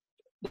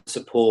the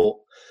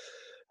support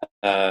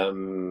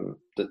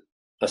that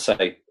I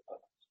say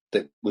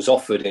that was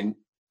offered in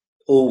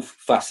all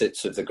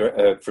facets of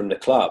from the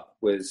club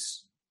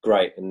was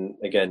great. And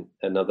again,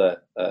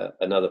 another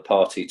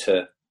party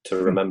to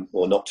remember,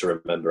 or not to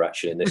remember,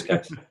 actually, in this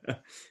case.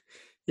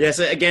 Yeah,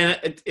 so again,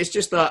 it's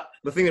just that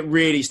the thing that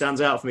really stands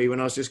out for me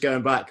when I was just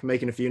going back,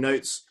 making a few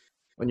notes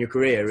on your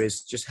career,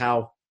 is just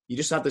how you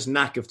just had this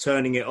knack of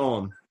turning it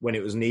on when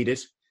it was needed.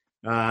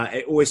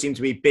 It always seemed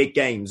to be big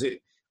games.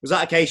 Was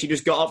that a case you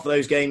just got up for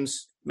those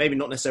games, maybe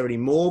not necessarily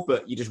more,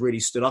 but you just really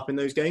stood up in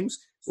those games?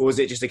 Or was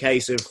it just a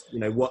case of,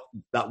 what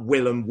that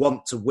will and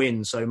want to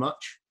win so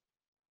much?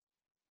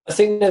 I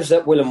think there's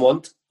that will and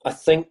want. I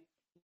think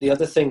the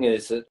other thing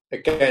is that,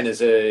 again,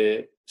 as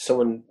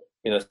someone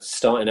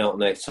starting out on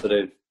their sort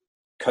of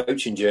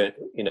coaching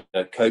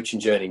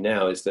journey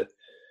now, is that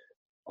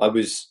I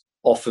was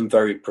often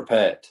very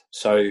prepared.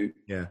 So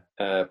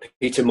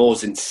Peter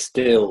Moore's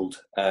instilled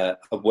a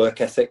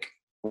work ethic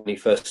when he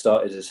first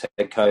started as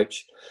head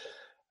coach.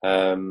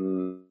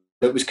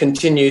 It was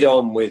continued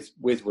on with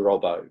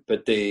Robbo,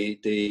 but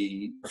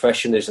the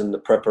professionalism, the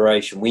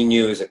preparation, we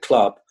knew as a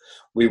club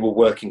we were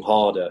working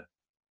harder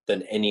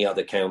than any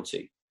other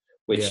county,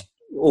 which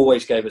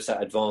always gave us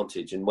that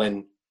advantage. And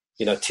when,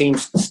 you know,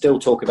 teams still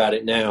talk about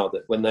it now,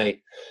 that when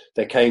they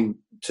came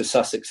to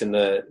Sussex in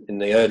the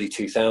early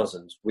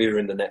 2000s, we were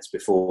in the nets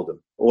before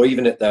them, or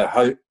even at their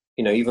home,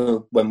 you know,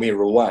 even when we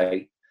were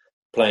away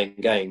playing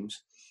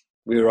games,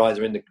 we were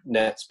either in the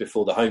nets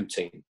before the home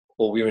team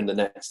or we were in the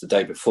nets the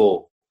day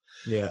before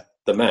the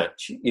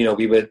match. You know,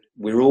 we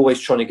were always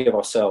trying to give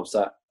ourselves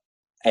that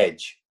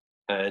edge.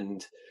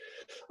 And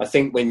I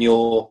think when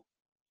you're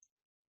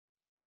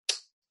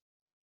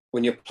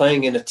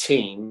playing in a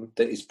team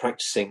that is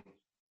practicing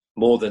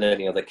more than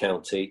any other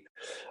county,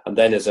 and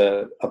then as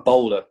a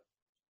bowler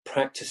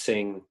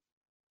practicing,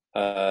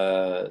 you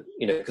know,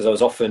 because I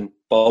was often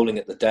bowling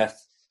at the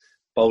death,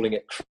 bowling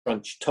at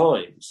crunch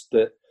times,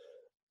 that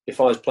if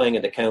I was playing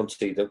in a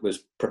county that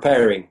was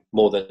preparing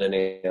more than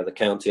any other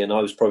county, and I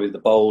was probably the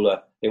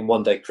bowler in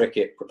one-day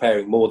cricket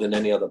preparing more than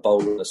any other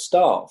bowler in the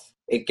staff,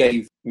 it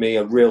gave me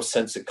a real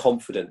sense of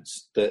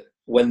confidence that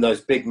when those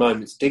big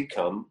moments did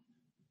come,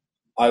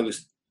 I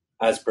was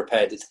as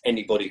prepared as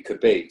anybody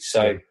could be.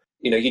 So,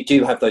 you know, you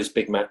do have those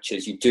big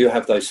matches, you do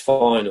have those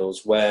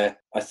finals where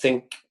I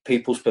think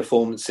people's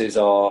performances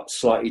are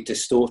slightly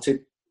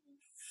distorted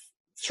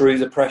through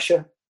the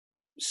pressure.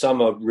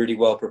 Some are really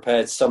well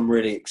prepared, some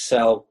really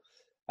excel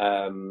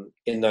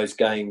in those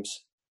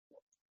games.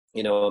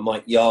 You know,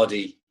 Mike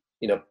Yardy,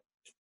 you know,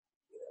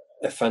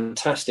 a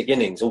fantastic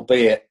innings,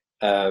 albeit,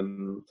 what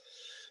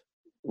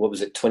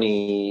was it,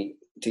 20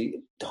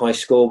 high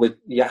score with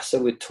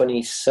Yasser with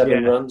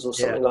 27 runs or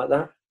something like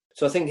that.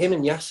 So I think him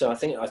and Yasser,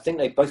 I think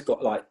they both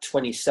got like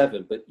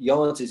 27, but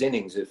Yards'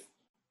 innings of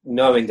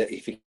knowing that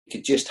if he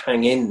could just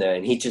hang in there,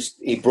 and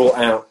he brought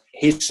out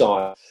his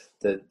side,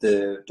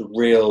 the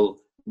real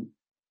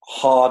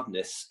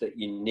hardness that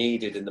you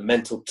needed and the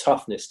mental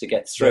toughness to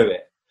get through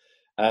it,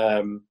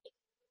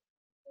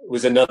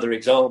 was another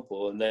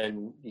example. And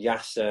then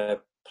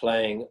Yasser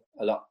playing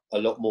a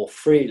lot more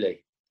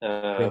freely.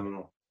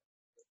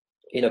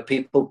 You know,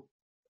 people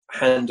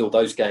handle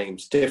those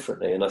games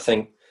differently, and I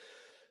think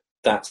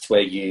that's where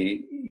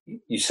you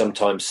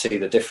sometimes see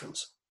the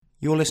difference.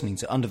 You're listening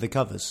to Under the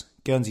Covers,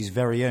 Guernsey's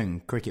very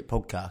own cricket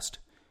podcast.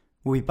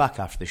 We'll be back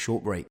after the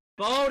short break.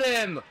 Bowled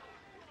him!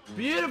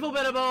 Beautiful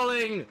bit of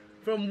bowling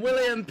from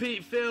William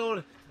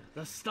Peatfield.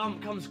 The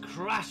stump comes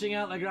crashing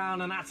out the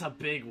ground, and that's a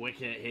big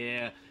wicket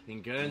here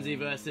in Guernsey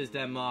versus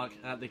Denmark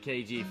at the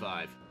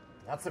KG5.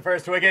 That's the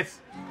first wicket.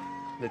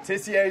 Le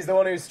Tissier is the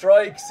one who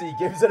strikes. He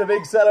gives it a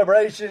big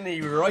celebration. He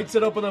writes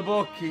it up in a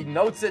book. He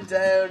notes it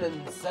down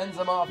and sends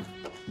him off.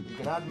 You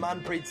can add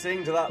Manpreet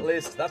Singh to that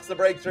list. That's the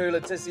breakthrough Le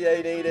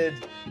Tissier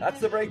needed. That's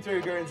the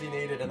breakthrough Guernsey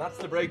needed. And that's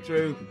the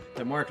breakthrough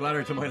that Mark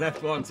Ladder to my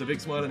left wants. A big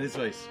smile on his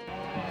face.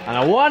 And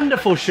a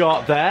wonderful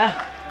shot there.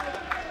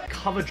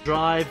 Cover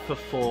drive for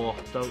 4.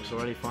 Stokes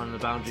already finding the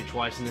boundary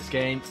twice in this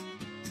game.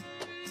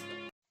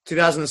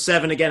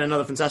 2007, again,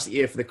 another fantastic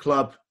year for the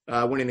club,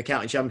 winning the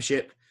county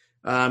championship.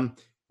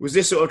 Was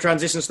this sort of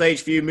transition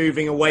stage for you,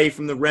 moving away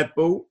from the red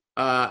ball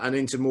and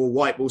into more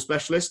white ball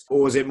specialist,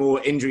 or was it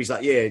more injuries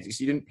that year?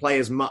 You didn't play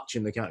as much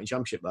in the county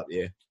championship that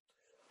year.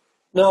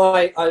 No,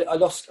 I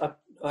lost.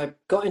 I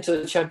got into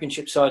the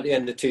championship side at the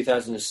end of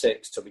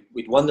 2006. So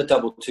we'd won the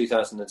double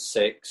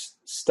 2006,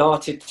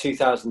 started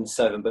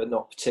 2007, but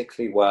not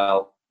particularly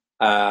well,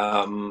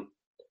 and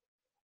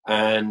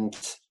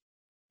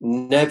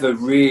never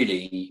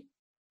really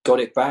got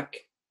it back.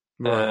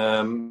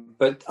 Right.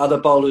 But other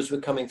bowlers were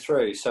coming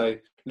through. So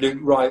Luke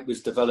Wright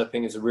was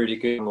developing as a really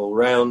good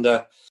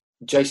all-rounder.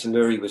 Jason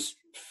Lurie was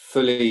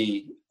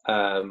fully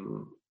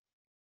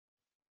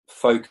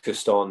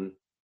focused on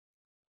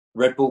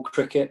red ball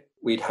cricket.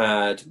 We'd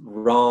had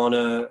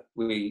Rana,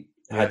 we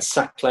had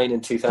Sack Lane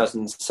in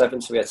 2007,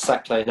 so we had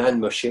Sack Lane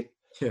and Mushie.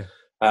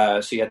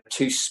 So you had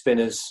 2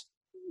 spinners,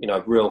 you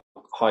know, real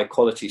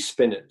high-quality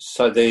spinners.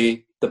 So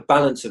the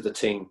balance of the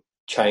team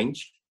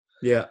changed.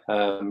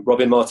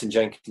 Robin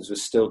Martin-Jenkins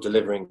was still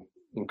delivering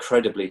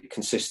incredibly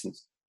consistent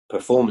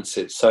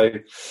performances. So,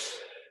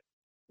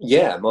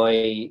 yeah,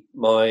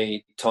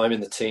 my time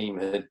in the team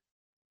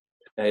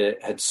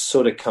had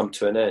sort of come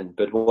to an end.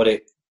 But what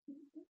it,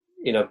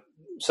 you know,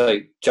 so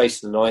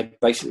Jason and I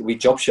basically we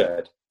job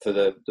shared for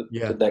the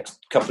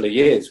next couple of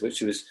years,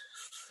 which was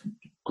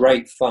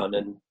great fun,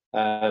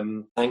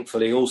 and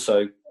thankfully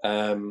also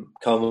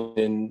come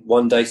in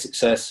one-day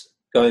success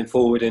going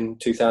forward in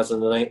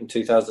 2008 and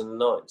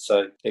 2009.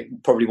 So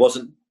it probably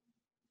wasn't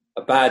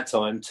a bad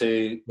time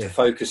to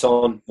focus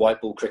on white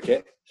ball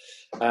cricket.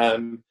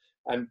 And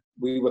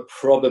we were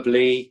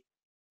probably,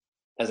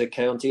 as a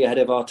county, ahead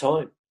of our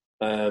time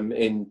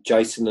in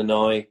Jason and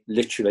I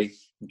literally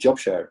job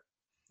sharing.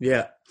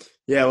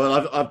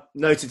 Well, I've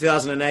noted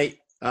 2008.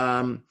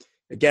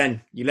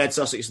 Again, you led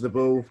Sussex to the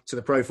ball, to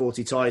the Pro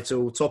 40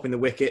 title, topping the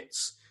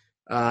wickets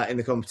in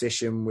the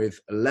competition with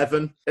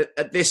 11.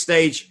 At this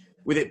stage,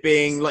 with it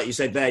being, like you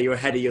said there, you're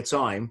ahead of your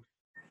time,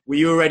 were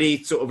you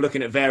already sort of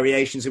looking at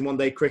variations in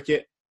one-day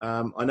cricket?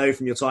 I know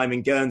from your time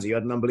in Guernsey, you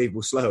had an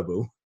unbelievable slower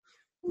ball,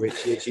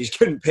 which you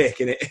couldn't pick,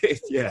 and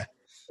yeah.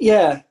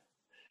 Yeah,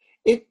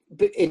 it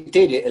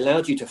did. It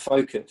allowed you to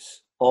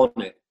focus on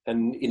it.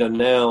 And,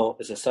 now,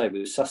 as I say,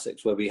 with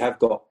Sussex, where we have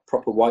got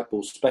proper white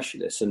ball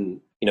specialists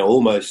and,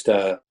 almost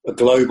a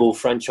global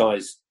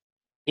franchise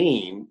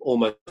team,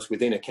 almost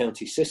within a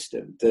county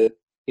system, that,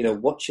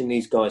 watching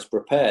these guys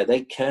prepare,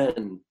 they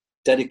can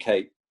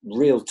dedicate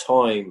real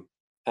time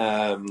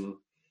and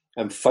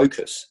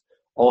focus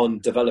on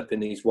developing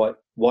these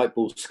white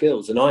ball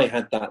skills. And I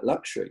had that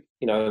luxury,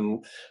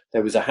 and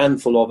there was a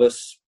handful of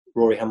us.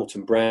 Rory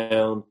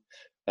Hamilton-Brown,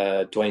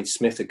 Dwayne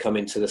Smith had come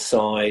into the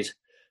side,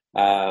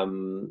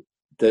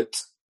 that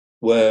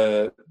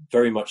were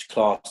very much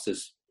classed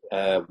as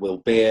Will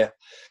Beer,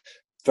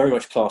 very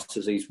much classed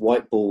as these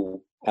white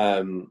ball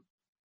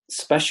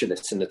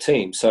specialists in the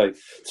team. So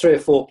 3 or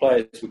 4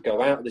 players would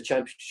go out of the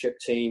championship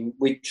team,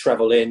 we'd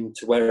travel in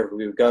to wherever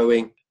we were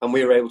going, and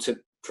we were able to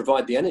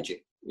provide the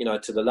energy,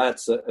 to the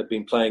lads that had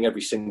been playing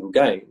every single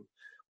game.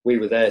 We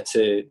were there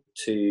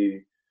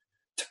to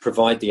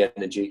provide the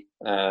energy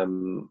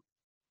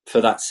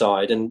for that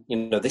side. And,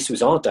 this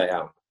was our day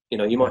out.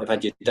 You might have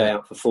had your day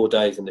out for 4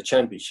 days in the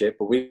championship,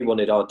 but we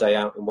wanted our day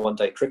out in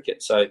one-day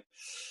cricket. So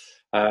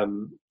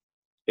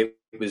it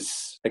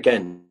was,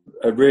 again,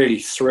 a really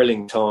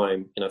thrilling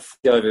time.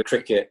 50 over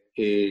cricket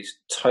is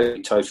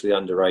totally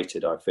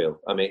underrated, I feel.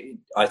 I mean,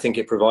 I think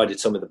it provided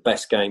some of the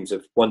best games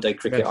of one-day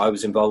cricket I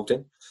was involved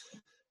in.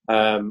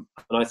 And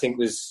I think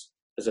was,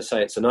 as I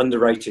say, it's an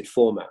underrated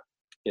format.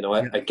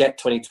 I get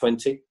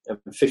 2020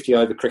 and 50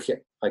 over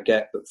cricket. I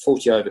get, but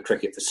 40 over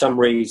cricket for some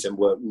reason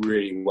worked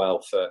really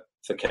well for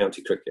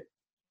county cricket.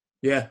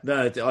 Yeah,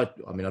 no, I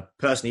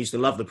personally used to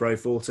love the Pro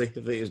 40. I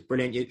think it was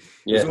brilliant. It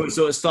was always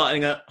sort of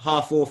starting at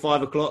 4:30,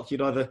 5 o'clock.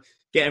 You'd either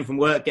get in from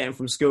work, get in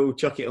from school,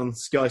 chuck it on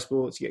Sky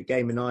Sports, you get a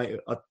game of night.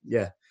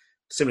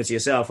 Similar to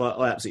yourself,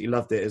 I absolutely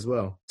loved it as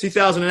well.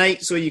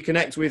 2008 saw you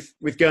connect with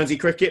Guernsey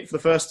cricket for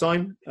the first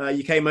time.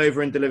 You came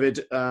over and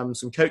delivered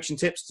some coaching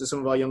tips to some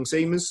of our young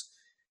seamers.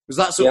 Was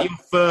that sort of your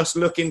first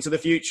look into the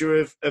future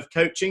of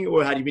coaching,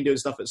 or had you been doing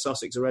stuff at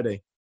Sussex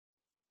already?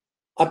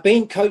 I've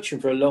been coaching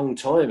for a long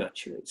time,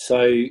 actually.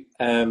 So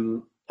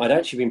I'd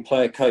actually been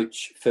player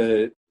coach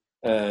for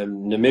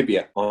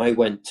Namibia. I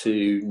went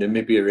to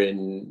Namibia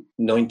in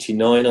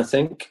 99, I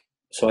think.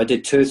 So I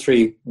did 2 or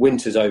 3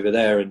 winters over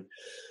there and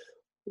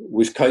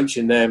was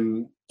coaching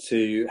them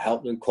to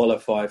help them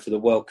qualify for the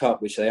World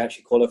Cup, which they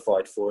actually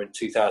qualified for in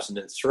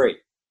 2003.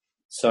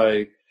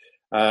 So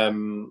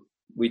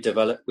we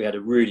had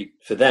a really,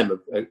 for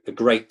them, a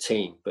great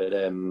team, but,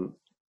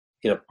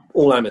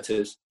 all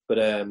amateurs. But,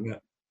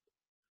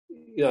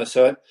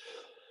 so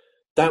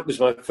that was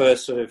my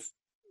first sort of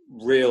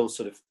real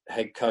sort of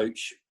head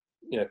coach,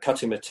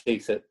 cutting my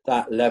teeth at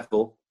that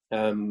level.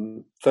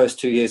 First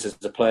 2 years as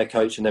a player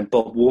coach, and then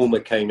Bob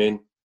Woolmer came in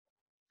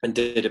and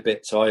did a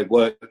bit. So I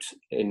worked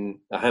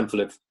in a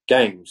handful of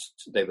games.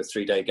 They were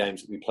 3-day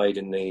games that we played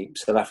in the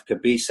South Africa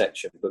B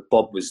section, but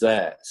Bob was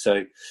there.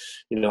 So,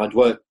 I'd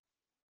worked,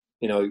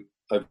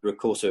 over a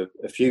course of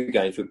a few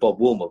games with Bob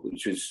Woolmer,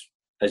 which was,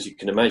 as you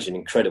can imagine,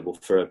 incredible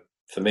for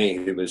me,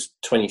 who was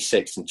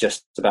 26 and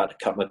just about to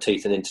cut my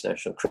teeth in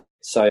international cricket.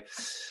 So,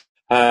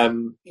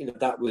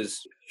 that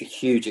was a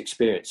huge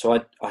experience.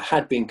 So I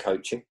had been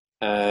coaching,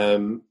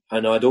 and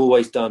I'd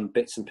always done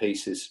bits and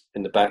pieces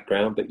in the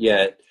background, but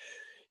you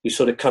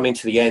sort of coming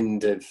to the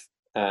end of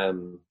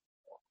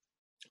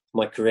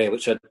my career,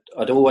 which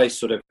I'd always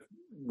sort of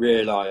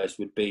realised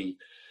would be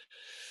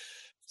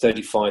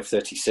 35,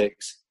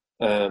 36.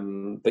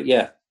 But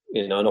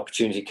an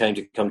opportunity came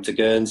to come to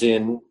Guernsey,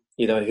 and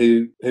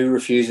who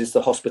refuses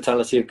the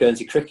hospitality of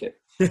Guernsey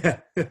cricket? Yeah,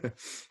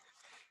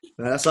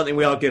 that's something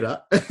we are good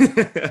at.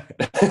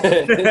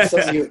 It's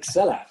something you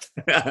excel at.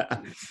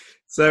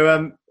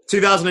 So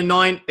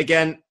 2009,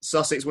 again,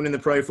 Sussex winning the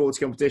Pro 40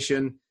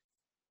 competition,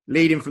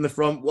 leading from the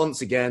front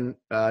once again,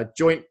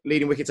 joint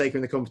leading wicket taker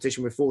in the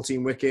competition with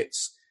 14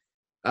 wickets.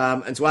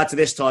 And to add to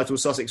this title,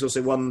 Sussex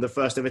also won the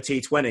first ever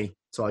T20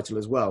 title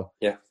as well.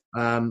 Yeah.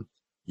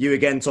 You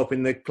again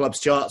topping the club's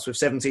charts with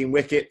 17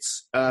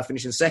 wickets,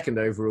 finishing second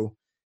overall.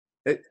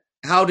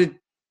 How did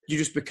you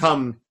just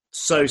become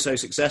so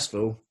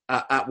successful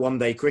at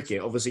one-day cricket?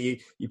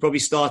 Obviously, you probably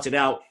started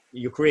out,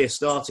 your career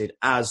started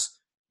as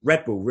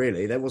red ball,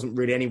 really. There wasn't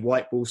really any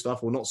white ball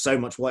stuff, or not so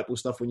much white ball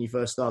stuff when you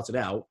first started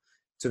out,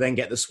 to then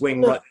get the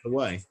swing right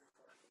away.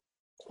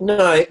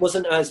 No, it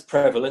wasn't as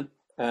prevalent.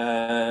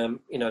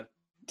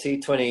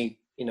 T20,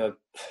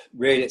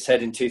 reared its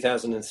head in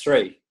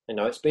 2003.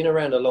 It's been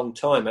around a long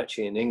time,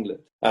 actually, in England.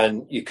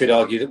 And you could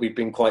argue that we've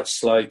been quite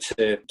slow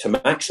to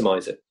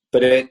maximise it.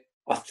 But I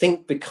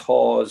think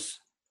because,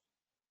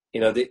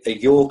 the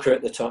Yorker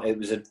at the time, it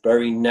was a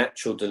very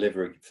natural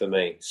delivery for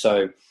me.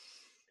 So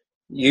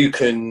you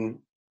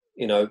can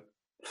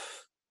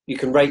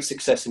rate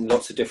success in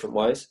lots of different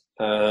ways.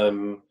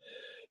 But,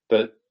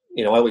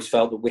 I always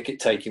felt that wicket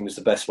taking was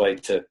the best way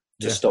to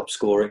stop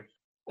scoring.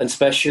 And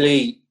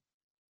especially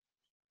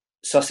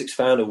Sussex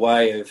found a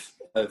way of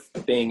of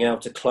being able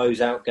to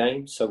close out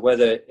games. So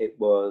whether it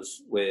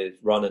was with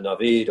Rana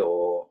Navid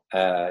or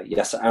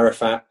Yasser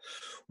Arafat,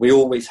 we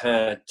always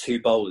had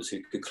two bowlers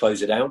who could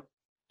close it out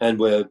and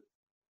were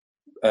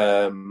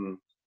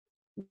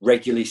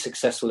regularly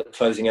successful at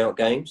closing out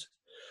games.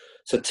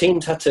 So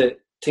teams had to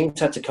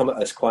come at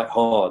us quite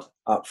hard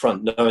up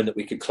front, knowing that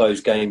we could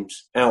close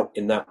games out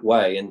in that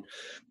way, and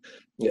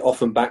it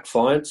often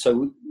backfired.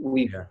 So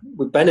we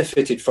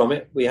benefited from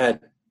it. We had,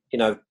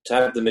 to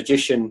have the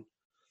magician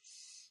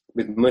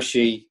with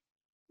Mushy,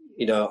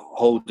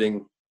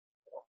 holding,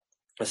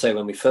 I say,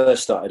 when we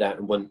first started out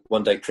in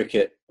one day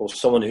cricket, or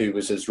someone who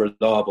was as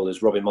reliable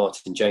as Robin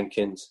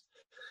Martin-Jenkins,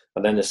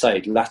 and then I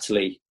say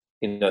latterly,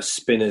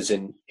 spinners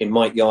in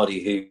Mike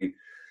Yardy, who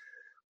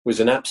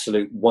was an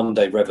absolute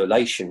one-day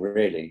revelation,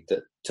 really,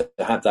 that to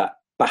have that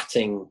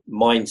batting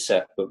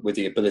mindset, but with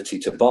the ability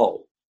to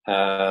bowl.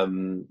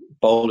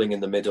 Bowling in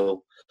the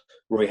middle,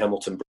 Rory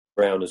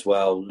Hamilton-Brown as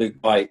well, Luke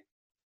White,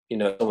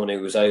 someone who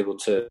was able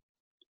to,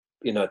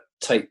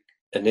 take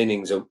an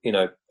innings,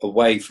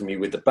 away from you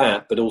with the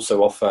bat, but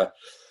also offer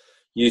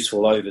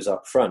useful overs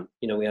up front.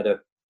 We had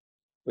a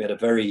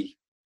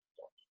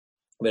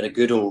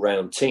good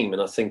all-round team,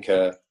 and I think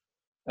a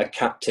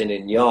captain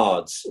in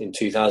Yards in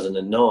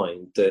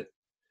 2009 that,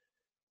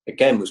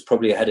 again, was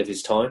probably ahead of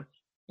his time.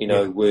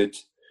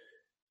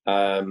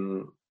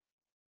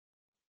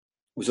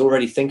 Was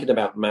already thinking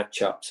about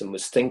matchups and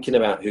was thinking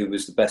about who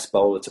was the best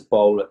bowler to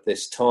bowl at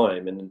this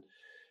time, and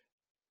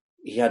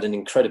he had an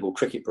incredible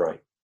cricket brain.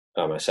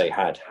 I say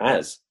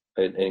has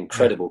an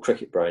incredible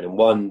cricket brain, and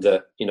one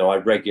that I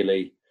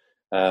regularly,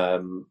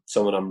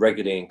 someone I'm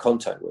regularly in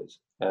contact with.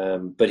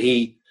 But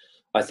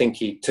I think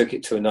he took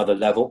it to another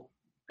level,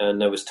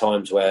 and there was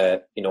times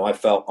where I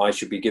felt I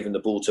should be given the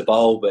ball to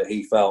bowl, but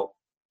he felt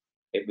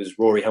it was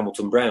Rory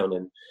Hamilton-Brown,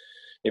 and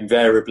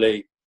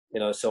invariably,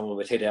 someone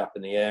would hit it up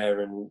in the air,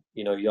 and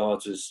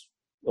Yards was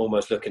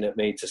almost looking at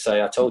me to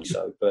say, "I told you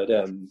so." But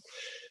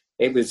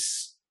it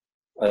was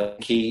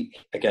he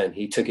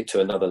took it to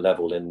another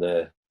level in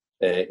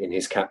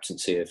his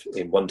captaincy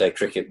in one day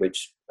cricket,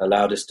 which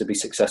allowed us to be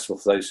successful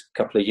for those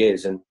couple of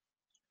years, and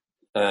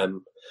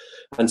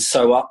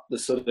sew up the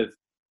sort of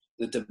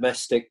the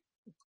domestic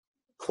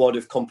quad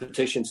of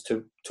competitions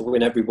to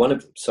win every one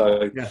of them.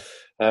 So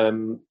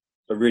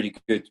a really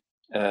good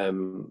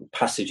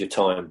passage of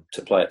time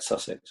to play at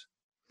Sussex.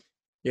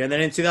 Yeah, and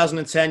then in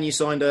 2010 you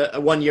signed a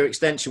 1-year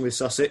extension with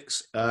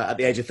Sussex at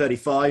the age of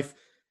 35.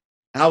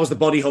 How was the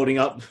body holding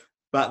up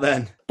back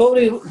then?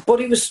 Body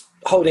was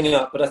holding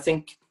up, but I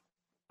think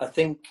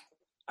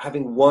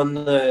having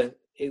won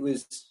it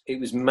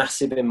was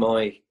massive in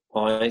my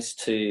eyes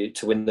to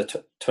win the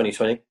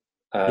 2020.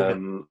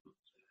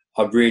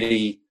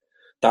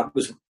 That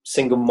was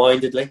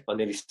single-mindedly, I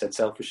nearly said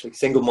selfishly,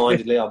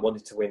 single-mindedly, I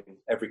wanted to win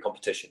every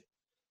competition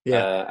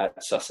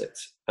at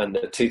Sussex. And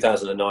the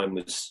 2009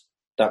 was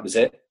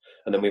it.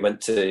 And then we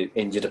went to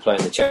India to play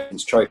in the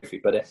Champions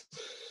Trophy. But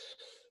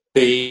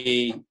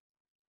I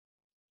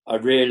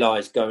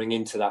realised going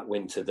into that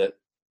winter that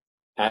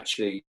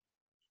actually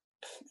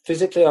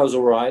physically I was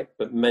all right,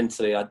 but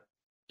mentally I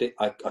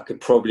could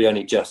probably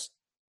only just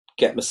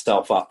get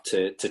myself up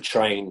to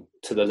train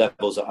to the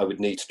levels that I would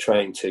need to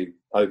train to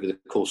over the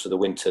course of the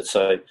winter.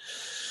 So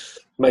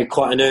made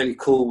quite an early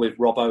call with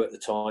Robbo at the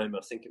time.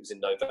 I think it was in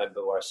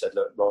November, where I said,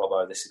 "Look,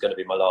 Robbo, this is going to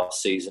be my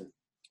last season."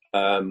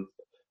 And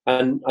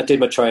I did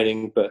my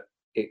training, but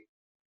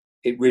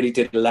it really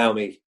did allow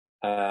me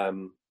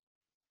time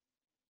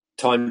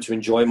to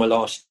enjoy my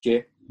last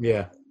year.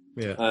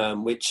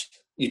 Which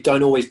you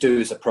don't always do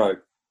as a pro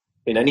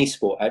in any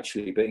sport,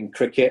 actually, but in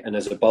cricket and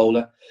as a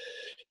bowler,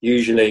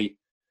 usually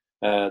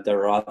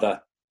there are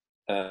other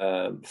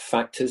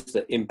factors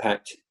that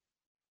impact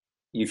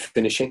you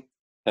finishing.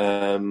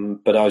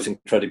 But I was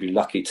incredibly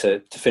lucky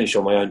to finish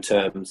on my own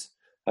terms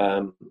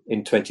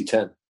in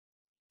 2010.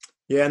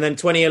 Yeah, and then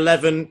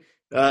 2011,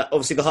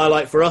 obviously the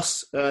highlight for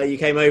us, you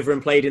came over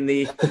and played in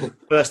the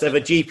first ever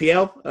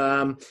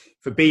GPL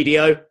for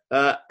BDO.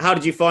 How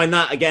did you find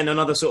that? Again,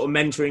 another sort of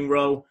mentoring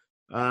role.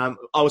 I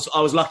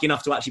was lucky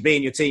enough to actually be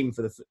in your team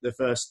for the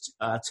first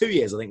 2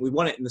 years. I think we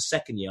won it in the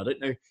second year. I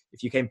don't know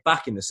if you came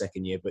back in the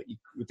second year, but you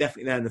were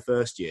definitely there in the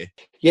first year.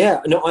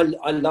 Yeah, no,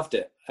 I loved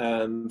it.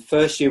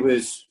 First year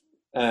was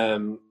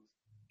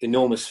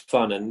enormous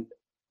fun, and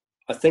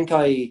I think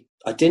I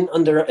didn't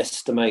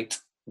underestimate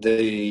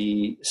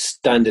the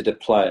standard of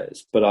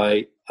players, but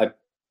I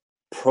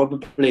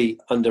probably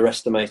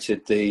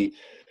underestimated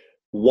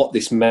what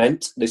this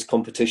meant, this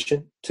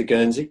competition to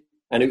Guernsey,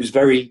 and it was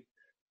very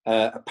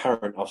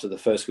apparent after the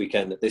first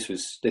weekend that this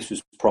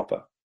was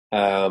proper.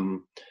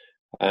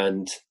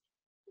 And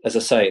as I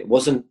say, it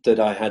wasn't that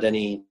I had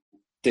any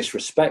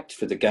disrespect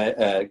for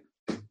the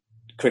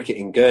cricket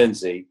in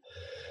Guernsey.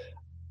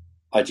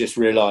 I just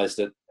realised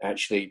that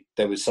actually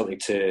there was something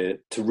to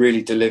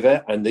really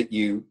deliver, and that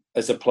you,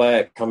 as a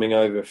player coming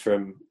over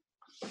from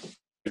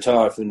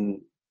retire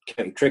from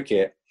county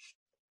cricket,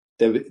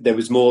 there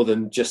was more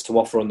than just to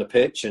offer on the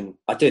pitch, and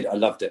I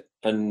loved it.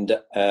 And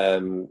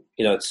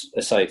you know, it's,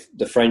 I say,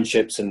 the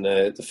friendships and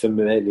the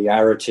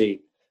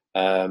familiarity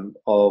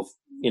of,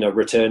 you know,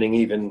 returning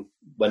even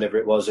whenever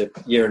it was a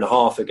year and a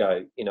half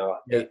ago. You know,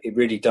 it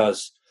really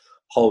does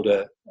hold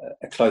a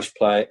close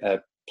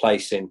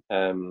place in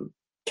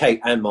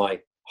Kate and my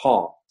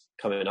heart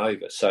coming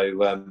over.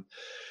 So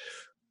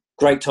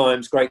great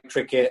times, great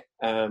cricket,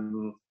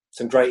 some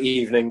great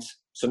evenings,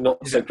 some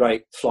not so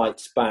great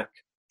flights back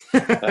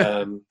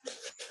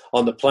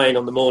on the plane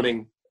on the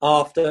morning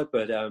after,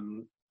 but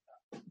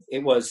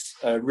it was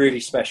really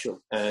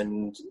special,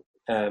 and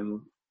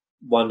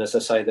one, as I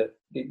say, that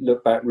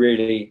look back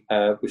really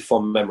with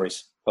fond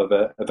memories of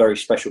a very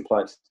special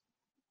place.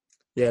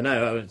 Yeah,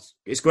 no,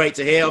 it's great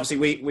to hear. Obviously,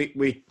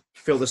 we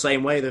feel the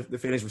same way. The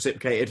feelings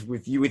reciprocated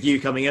with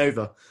you coming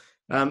over.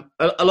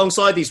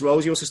 Alongside these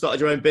roles, you also started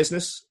your own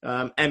business,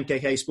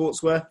 MKK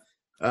Sportswear,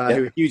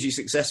 who are hugely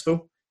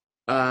successful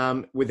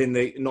within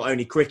the not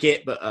only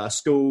cricket but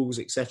schools,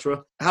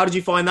 etc. How did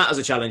you find that as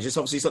a challenge? It's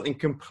obviously something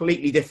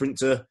completely different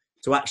to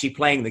actually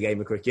playing the game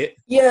of cricket.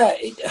 Yeah,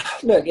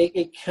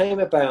 it came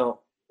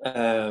about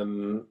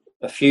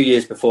a few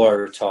years before I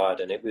retired,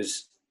 and it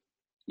was,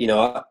 you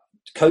know,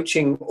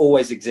 coaching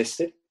always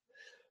existed,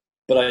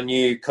 but I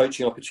knew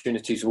coaching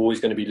opportunities were always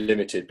going to be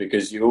limited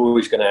because you're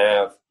always going to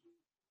have,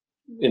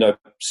 you know,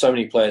 so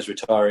many players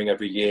retiring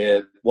every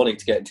year, wanting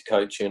to get into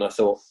coaching. And I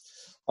thought,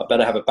 I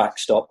better have a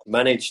backstop.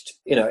 Managed,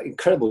 you know,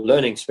 incredible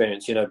learning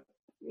experience. You know,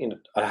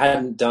 I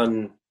hadn't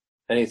done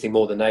anything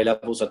more than A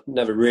levels. I'd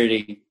never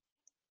really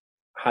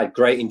had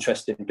great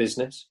interest in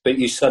business, but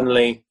you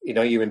suddenly, you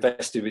know, you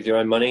invested with your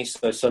own money.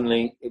 So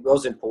suddenly it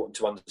was important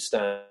to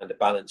understand a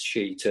balance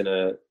sheet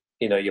and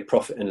you know, your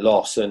profit and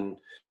loss. And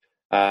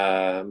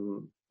I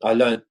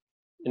learned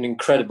an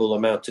incredible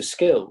amount of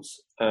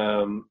skills.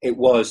 It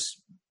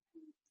was,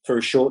 for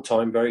a short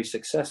time, very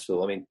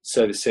successful. I mean,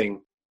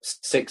 servicing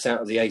 6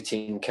 out of the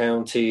 18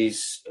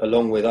 counties,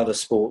 along with other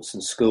sports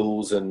and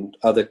schools and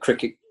other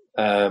cricket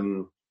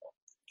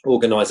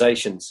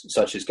organisations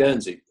such as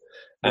Guernsey.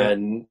 Yeah.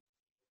 And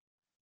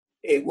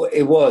it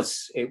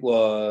was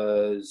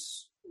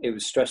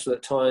stressful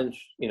at times.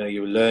 You know,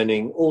 you were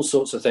learning all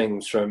sorts of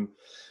things, from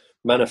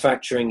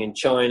manufacturing in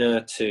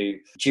China to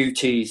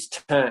duties,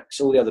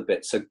 tax, all the other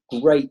bits. So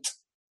great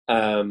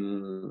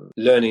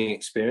learning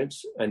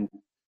experience, and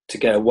to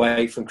get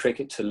away from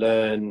cricket, to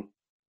learn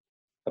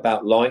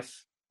about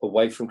life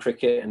away from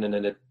cricket,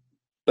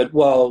 but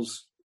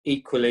whilst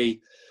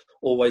equally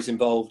always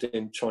involved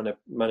in trying to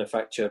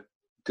manufacture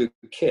good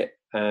kit.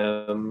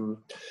 And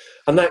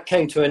that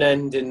came to an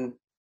end, and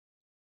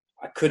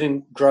I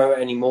couldn't grow it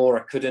anymore.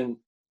 I couldn't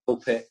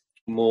help it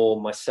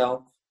more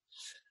myself.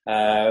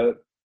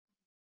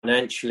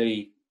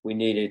 Financially, we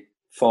needed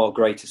far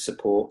greater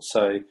support.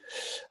 So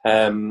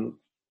I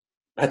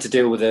had to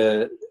deal with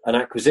an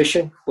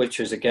acquisition, which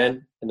was,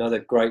 again, another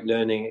great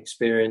learning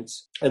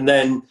experience. And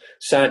then,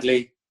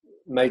 sadly,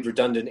 made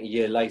redundant a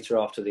year later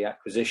after the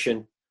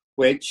acquisition,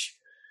 which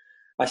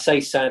I say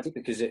sadly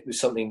because it was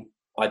something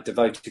I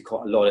devoted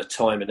quite a lot of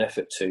time and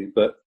effort to.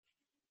 But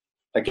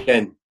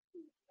again,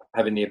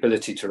 having the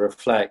ability to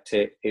reflect,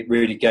 it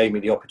really gave me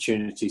the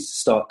opportunity to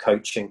start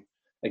coaching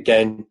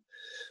again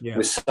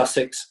with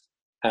Sussex.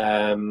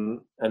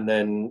 And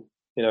then,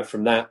 you know,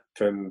 from Mark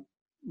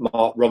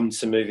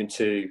Robinson moving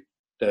to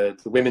the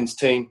women's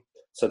team,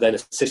 so then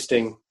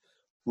assisting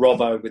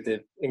Robbo with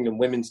the England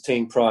women's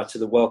team prior to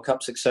the World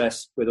Cup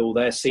success with all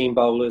their seam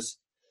bowlers,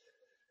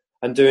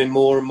 and doing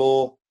more and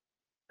more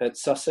at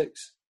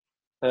Sussex,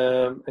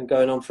 and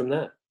going on from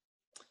there.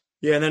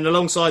 Yeah, and then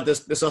alongside the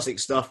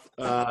Sussex stuff,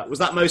 was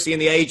that mostly in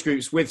the age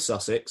groups with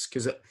Sussex?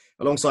 Because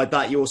alongside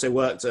that, you also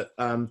worked at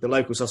the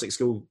local Sussex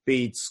school,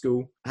 Bede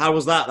School. How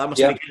was that? That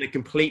must have been a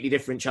completely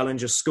different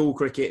challenge. School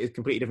cricket is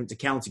completely different to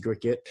county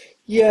cricket.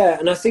 Yeah,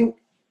 and I think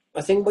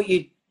what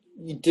you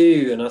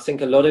do, and I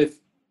think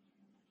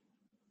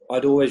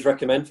I'd always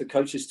recommend for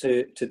coaches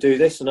to do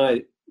this.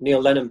 And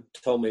Neil Lennon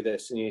told me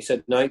this, and he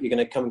said, "No, you're going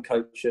to come and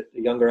coach at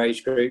the younger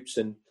age groups."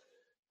 And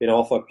you know,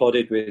 off I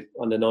plodded with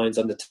under 9s,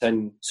 under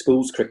 10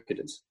 schools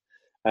cricketers.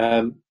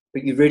 But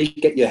you really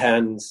get your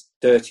hands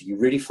dirty. You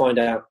really find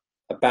out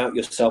about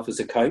yourself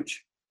as a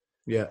coach.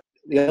 Yeah.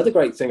 The other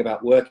great thing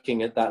about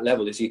working at that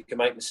level is you can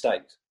make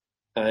mistakes.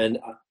 And,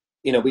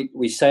 you know,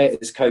 we say it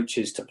as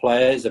coaches to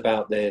players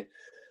about the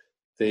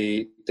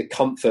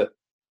comfort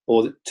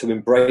or to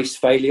embrace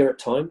failure at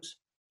times.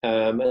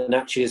 And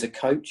actually, as a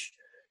coach,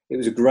 it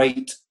was a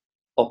great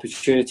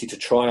opportunity to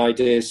try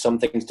ideas. Some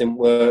things didn't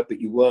work,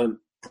 but you weren't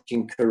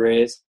in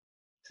careers.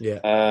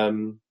 Yeah.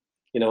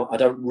 You know, I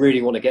don't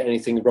really want to get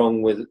anything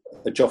wrong with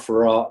a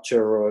Jofra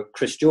Archer or a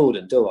Chris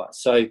Jordan, do I?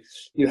 So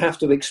you have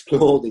to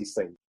explore these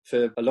things.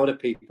 For a lot of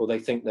people, they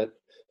think that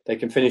they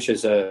can finish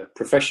as a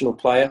professional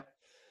player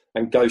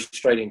and go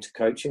straight into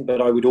coaching,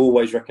 but I would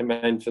always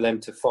recommend for them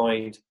to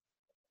find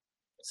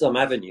some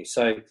avenue.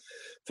 So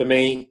for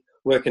me,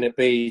 working at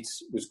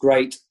Bede's was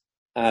great.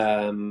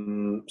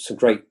 Some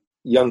great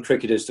young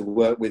cricketers to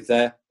work with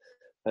there,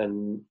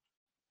 and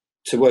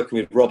to working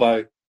with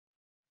Robbo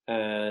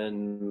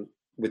and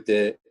with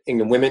the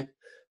England women,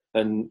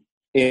 and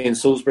Ian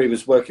Salisbury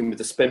was working with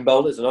the spin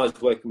bowlers, and I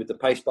was working with the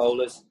pace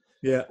bowlers.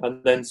 Yeah.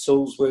 And then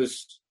Sauls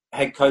was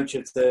head coach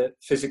of the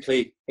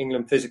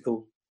England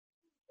physical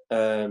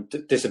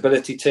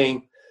disability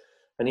team,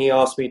 and he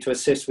asked me to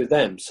assist with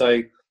them.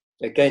 So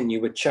again,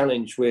 you were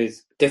challenged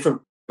with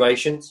different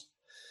situations.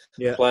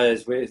 Yeah.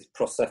 Players with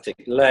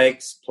prosthetic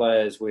legs,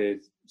 players with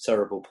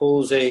cerebral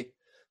palsy,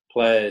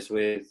 players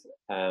with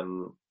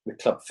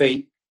club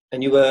feet,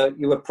 and you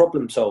were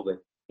problem solving.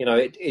 You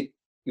know,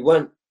 you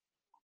weren't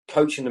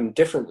coaching them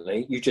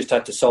differently. You just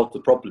had to solve the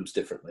problems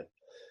differently.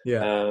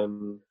 Yeah.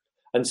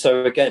 And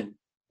so again,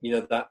 you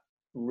know, that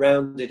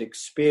rounded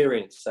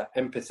experience, that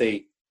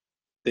empathy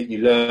that you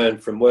learn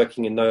from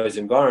working in those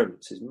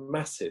environments is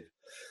massive.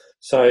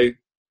 So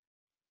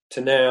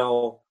to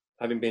now,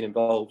 having been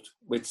involved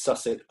with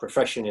Sussex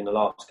profession in the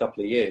last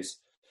couple of years,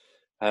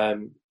 I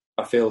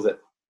feel that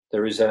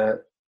there is a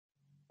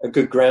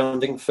good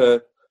grounding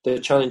for the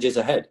challenges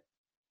ahead.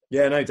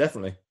 Yeah, no,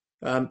 definitely.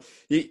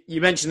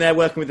 You mentioned there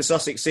working with the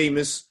Sussex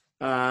Seamers.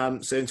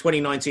 So in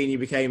 2019, you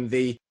became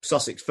the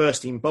Sussex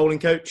first team bowling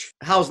coach.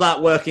 How's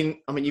that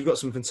working? I mean, you've got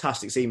some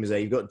fantastic seamers there.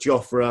 You've got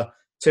Jofra,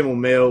 Timmel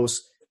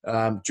Mills,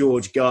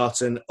 George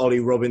Garton, Ollie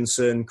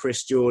Robinson,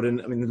 Chris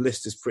Jordan. I mean, the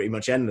list is pretty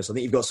much endless. I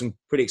think you've got some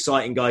pretty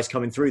exciting guys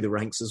coming through the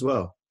ranks as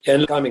well. Yeah,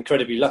 look, I'm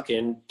incredibly lucky.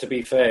 And to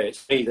be fair,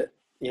 it's me that,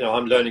 you know,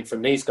 I'm learning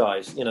from these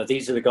guys. You know,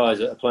 these are the guys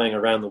that are playing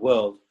around the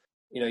world.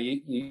 You know,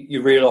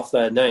 you reel off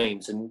their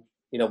names, and,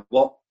 you know,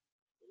 what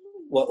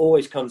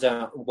always comes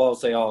out,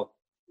 whilst they are,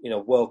 you know,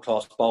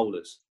 world-class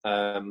bowlers,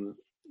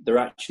 they're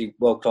actually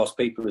world-class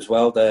people as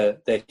well.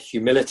 Their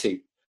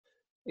humility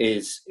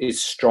is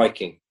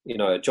striking. You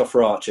know,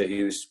 Jofra Archer,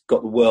 who's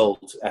got the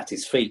world at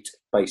his feet,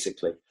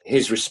 basically.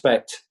 His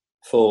respect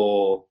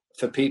for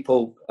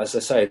people, as I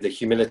say, the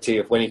humility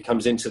of when he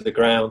comes into the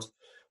ground,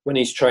 when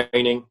he's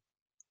training.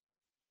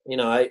 You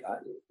know,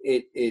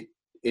 it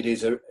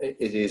is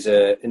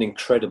an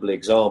incredible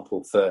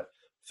example for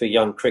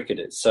young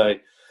cricketers. So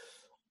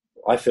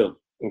I feel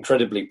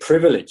incredibly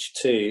privileged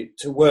to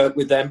work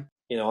with them.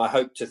 You know, I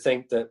hope to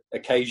think that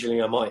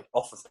occasionally I might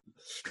offer them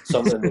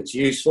something that's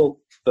useful,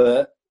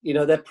 but, you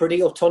know, they're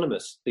pretty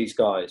autonomous, these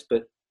guys,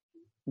 but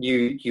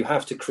you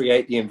have to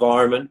create the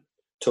environment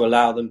to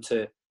allow them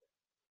to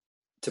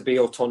be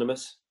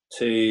autonomous,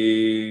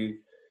 to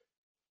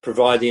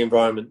provide the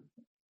environment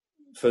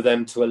for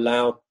them to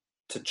allow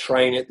to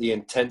train at the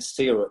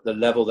intensity or at the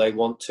level they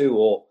want to,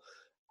 or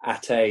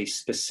at a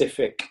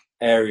specific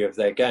area of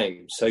their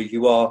game. So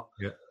you are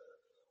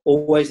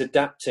always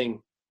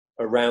adapting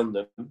around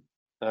them,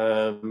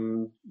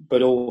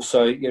 but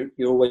also you're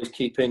always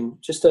keeping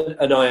just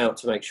an eye out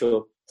to make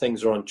sure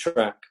things are on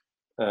track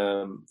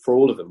for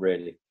all of them,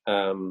 really.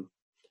 And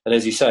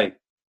as you say,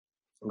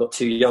 I've got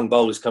two young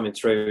bowlers coming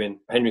through in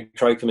Henry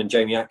Crocombe and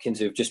Jamie Atkins,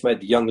 who've just made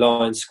the Young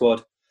Lions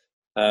squad,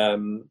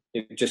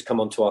 who've just come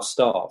onto our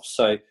staff.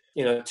 So,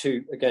 you know,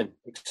 two, again,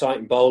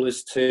 exciting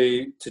bowlers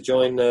to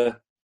join the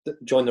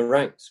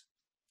ranks.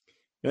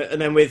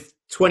 And then with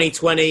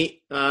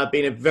 2020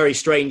 being a very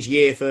strange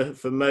year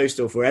for most,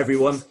 or for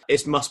everyone,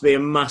 it must be a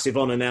massive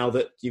honour now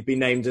that you've been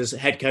named as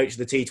head coach of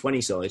the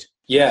T20 side.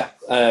 Yeah,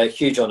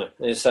 huge honour,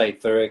 as I say,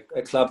 for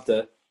a club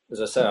that,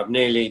 as I say, I've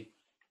nearly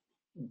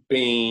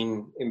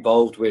been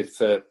involved with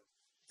for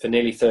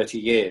nearly 30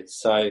 years.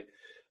 So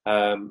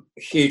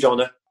huge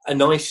honour. A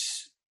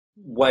nice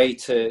way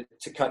to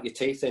cut your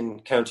teeth in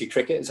county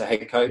cricket as a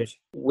head coach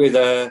with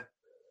a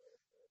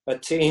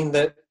team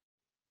that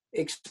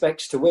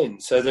expects to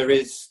win. So there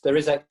is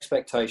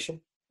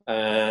expectation.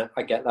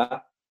 I get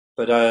that,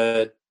 but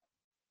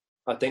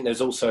I think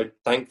there's also,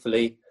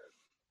 thankfully,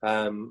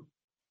 a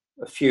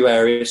few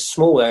areas,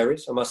 small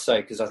areas, I must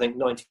say, because I think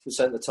 90%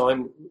 of the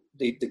time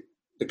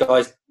the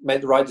guys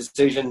make the right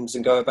decisions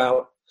and go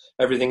about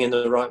everything in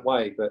the right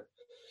way. But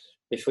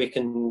if we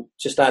can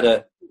just add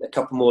a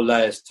couple more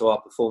layers to our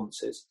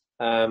performances,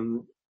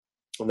 and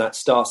that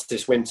starts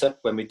this winter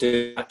when we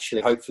do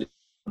actually hopefully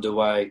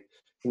underway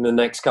in the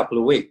next couple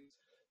of weeks,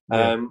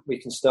 we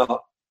can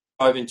start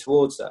driving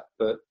towards that.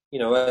 But, you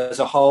know, as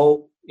a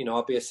whole, you know,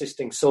 I'll be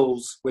assisting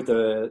Sauls with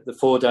the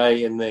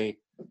 4-day and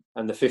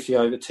the 50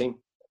 over team.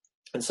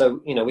 And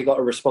so, you know, we got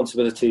a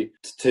responsibility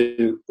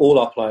to all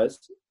our players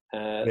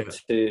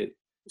to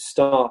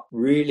start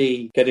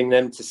really getting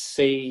them to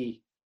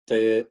see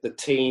the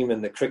team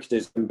and the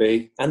cricketers can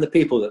be, and the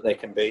people that they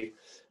can be,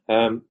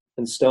 and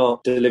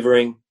start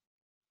delivering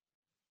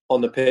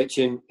on the pitch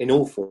in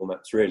all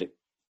formats, really.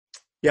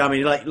 Yeah, I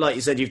mean, like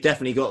you said, you've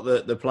definitely got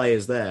the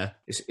players there.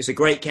 It's a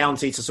great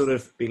county to sort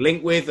of be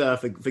linked with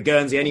for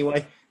Guernsey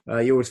anyway.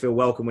 You always feel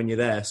welcome when you're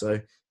there. So,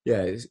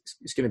 yeah,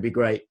 it's going to be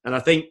great. And I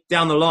think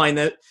down the line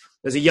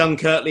there's a young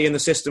Kirtley in the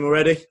system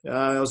already.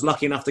 I was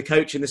lucky enough to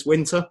coach in this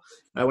winter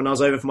when I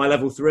was over for my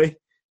level 3.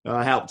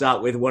 I helped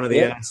out with one of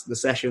the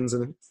sessions.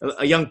 And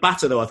a young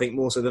batter, though, I think,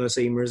 more so than a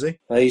seamer, is he?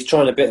 He's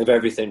trying a bit of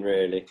everything,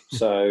 really.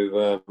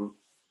 So,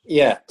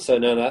 So,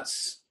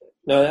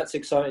 that's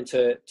exciting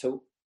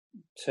to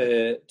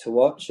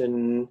watch,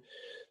 and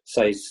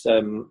say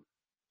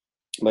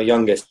my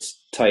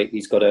youngest Tate,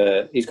 he's got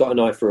an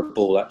eye for a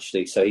ball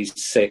actually. So he's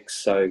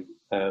 6. So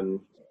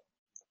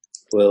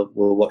we'll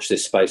watch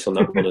this space on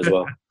that one as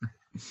well.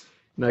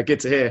 No, good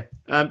to hear.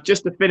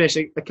 Just to finish,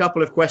 a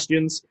couple of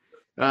questions,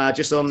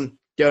 just on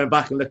going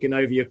back and looking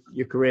over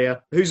your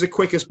career. Who's the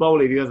quickest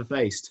bowler you've ever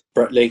faced?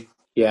 Brett Lee,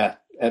 yeah,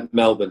 at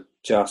Melbourne,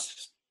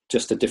 just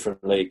a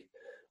different league.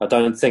 I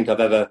don't think I've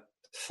ever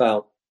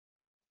felt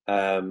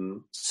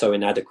so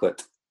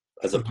inadequate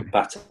as a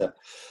batter.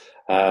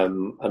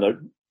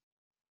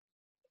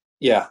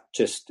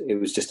 It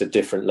was just a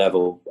different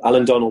level.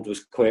 Alan Donald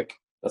was quick.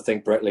 I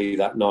think Brett Lee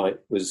that night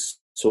was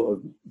sort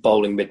of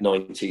bowling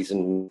mid-90s,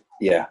 and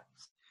yeah,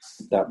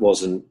 that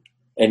wasn't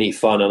any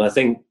fun. And I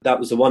think that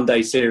was the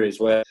one-day series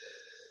where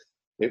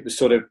it was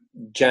sort of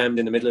jammed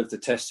in the middle of the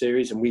Test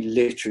series, and we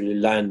literally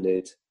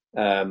landed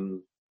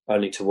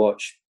only to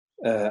watch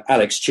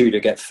Alex Tudor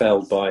get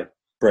felled by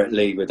Brett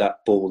Lee with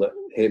that ball that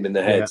hit him in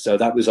the head. Yeah. So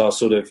that was our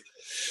sort of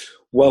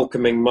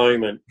welcoming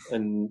moment,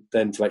 and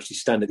then to actually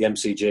stand at the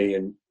MCG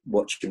and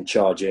watch him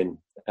charge in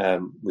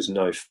was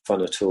no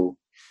fun at all.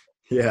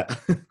 Yeah.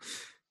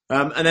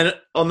 And then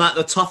on that,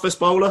 the toughest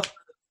bowler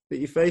that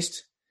you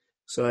faced?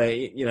 So,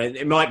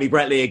 it might be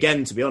Brett Lee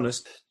again, to be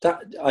honest.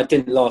 That I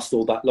didn't last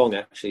all that long,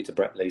 actually, to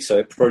Brett Lee, so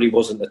it probably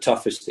wasn't the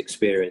toughest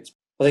experience.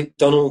 I think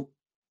Donald,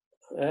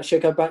 actually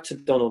I go back to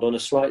Donald on a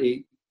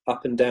slightly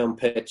up and down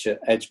pitch at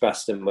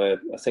Edgbaston, where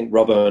I think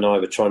Robbo and I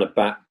were trying to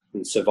bat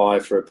and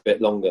survive for a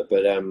bit longer.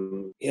 But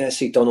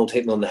see Donald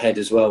hit me on the head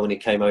as well when he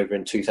came over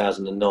in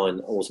 2009.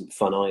 That wasn't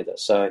fun either.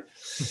 So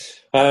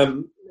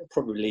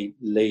probably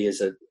Lee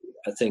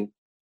I think,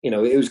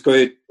 it was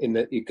good in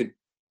that you could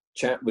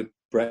chat with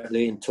Brett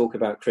Lee and talk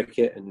about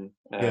cricket. And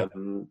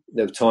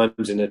there were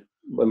times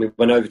when we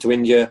went over to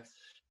India,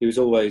 he was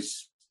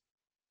always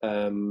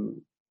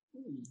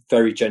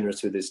very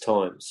generous with his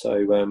time.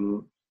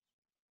 So,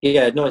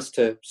 nice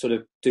to sort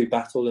of do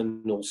battle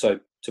and also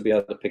to be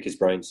able to pick his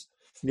brains.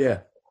 Yeah.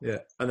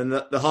 And then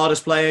the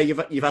hardest player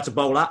you've had to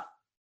bowl at?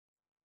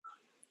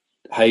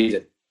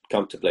 Hayden,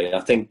 comfortably.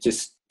 I think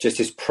just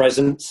his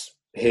presence,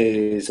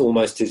 his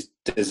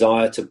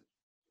desire to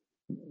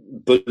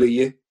bully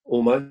you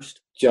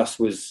almost, just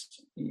was,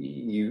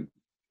 you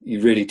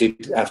really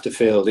did have to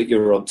feel that you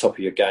were on top of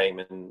your game.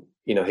 And,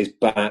 his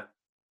bat,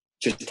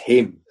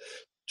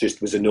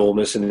 just was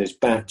enormous, and his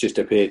bat just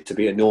appeared to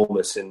be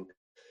enormous. And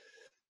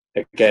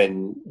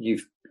again, you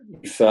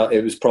felt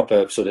it was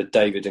proper sort of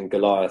David and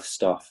Goliath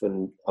stuff,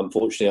 and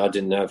unfortunately I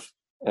didn't have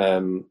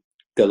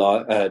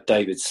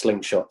David's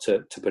slingshot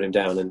to put him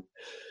down, and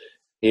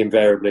he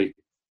invariably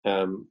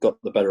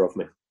got the better of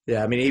me.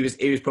 Yeah, I mean, he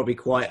was probably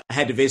quite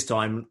ahead of his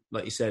time,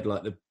 like you said,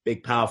 like the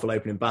big, powerful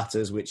opening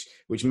batters, which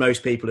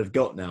most people have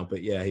got now.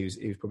 But yeah, he was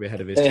probably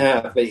ahead of his time.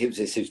 Yeah, but it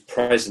was his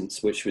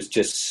presence, which was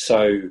just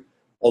so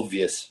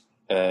obvious.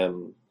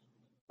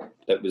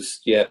 That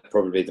was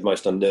probably the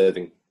most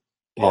unnerving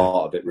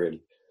part of it,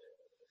 really.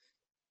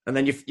 And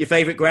then your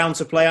favourite ground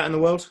to play at in the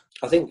world?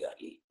 I think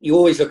you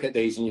always look at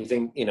these and you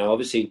think,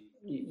 obviously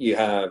you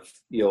have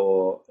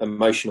your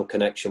emotional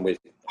connection with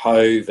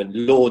Hove, and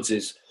Lords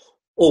is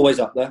always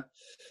up there.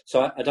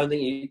 So I don't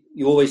think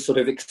you always sort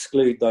of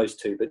exclude those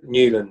two. But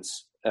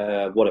Newlands,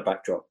 what a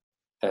backdrop!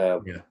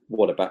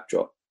 What a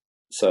backdrop!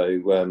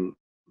 So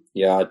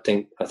I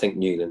think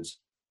Newlands.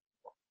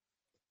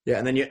 Yeah,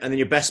 and then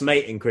your best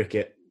mate in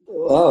cricket.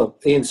 Oh,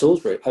 Ian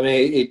Salisbury. I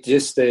mean, it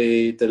just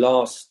the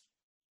last.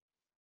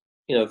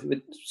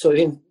 So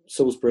Ian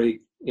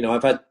Salisbury,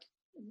 I've had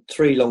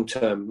 3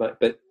 long-term,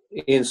 but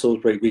Ian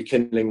Salisbury,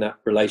 rekindling that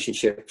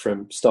relationship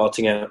from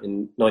starting out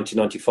in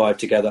 1995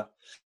 together.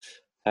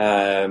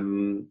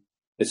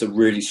 It's a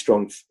really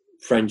strong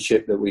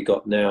friendship that we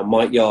got now.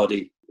 Mike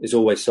Yardy is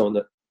always someone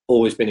that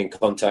always been in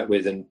contact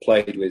with and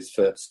played with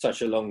for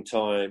such a long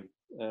time.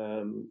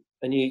 And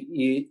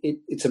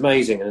it's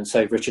amazing. And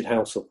say Richard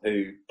Housel,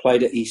 who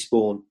played at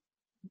Eastbourne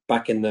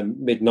back in the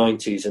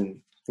mid-90s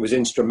and was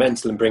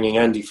instrumental in bringing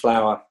Andy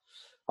Flower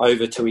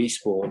over to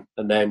Eastbourne,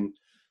 and then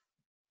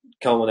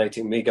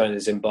culminating me going to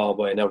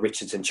Zimbabwe, and now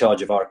Richard's in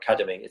charge of our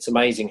academy. It's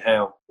amazing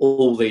how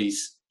all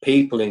these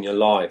people in your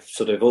life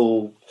sort of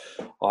all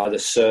either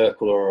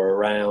circle or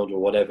around or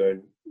whatever,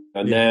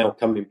 and now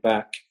coming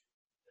back,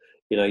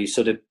 you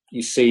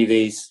see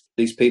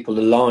these people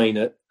align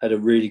at a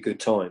really good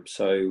time.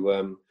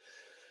 So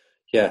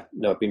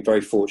I've been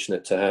very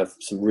fortunate to have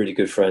some really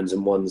good friends,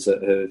 and ones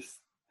that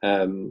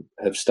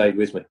have stayed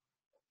with me.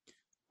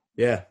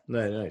 Yeah,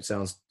 no, it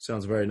sounds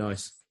very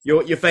nice.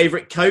 Your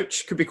favourite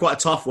coach could be quite a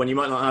tough one. You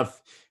might not have,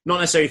 not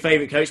necessarily a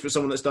favourite coach, but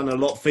someone that's done a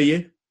lot for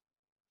you.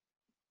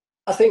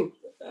 I think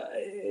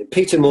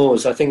Peter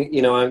Moores. I think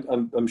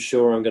I'm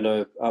sure I'm going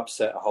to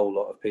upset a whole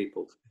lot of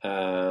people,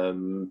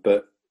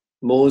 but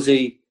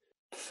Mooresy,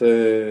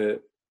 for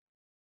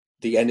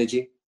the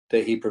energy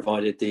that he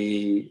provided,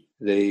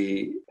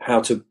 the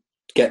how to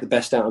get the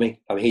best out of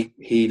me. I mean,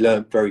 he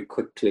learned very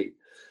quickly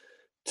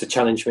to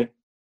challenge me.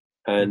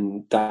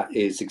 And that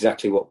is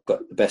exactly what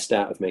got the best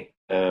out of me,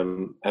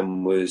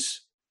 and was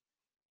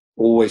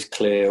always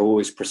clear,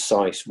 always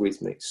precise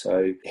with me.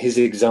 So his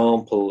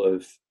example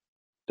of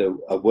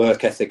a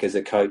work ethic as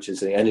a coach, as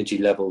the energy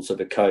levels of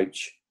a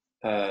coach,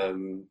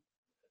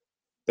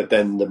 but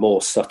then the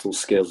more subtle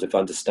skills of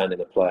understanding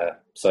the player.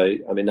 So,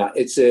 I mean,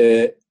 it's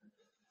a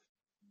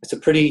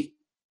pretty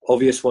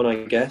obvious one,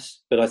 I guess.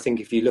 But I think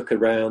if you look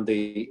around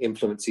the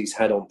influence he's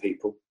had on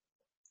people,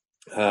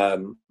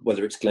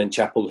 whether it's Glenn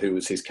Chappell, who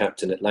was his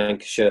captain at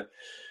Lancashire,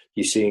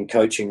 you see in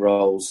coaching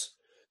roles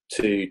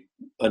I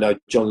know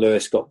John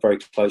Lewis got very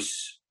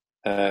close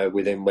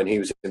with him when he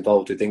was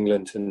involved with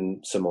England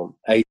and some on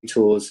A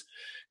tours,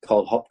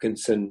 Carl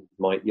Hopkinson,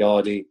 Mike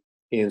Yardy,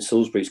 Ian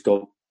Salisbury's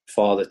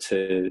godfather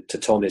to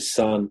Tom, his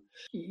son.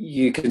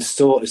 You can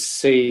sort of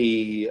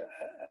see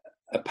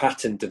a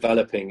pattern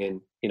developing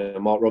in,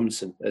 Mark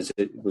Robinson, as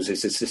it was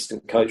his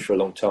assistant coach for a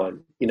long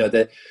time.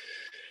 That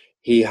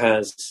he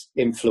has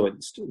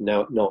influenced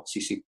now at Notts.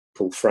 You see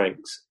Paul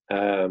Franks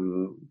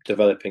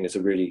developing as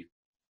a really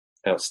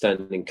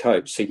outstanding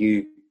coach. So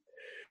he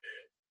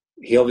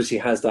obviously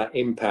has that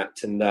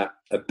impact and that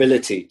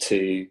ability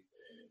to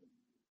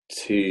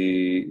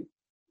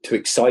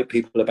excite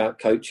people about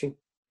coaching.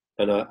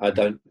 And I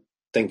don't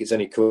think it's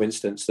any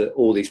coincidence that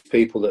all these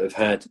people that have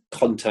had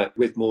contact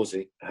with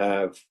Morsy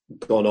have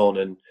gone on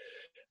and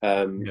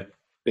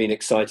been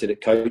excited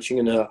at coaching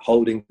and are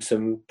holding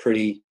some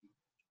pretty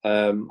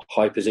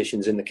high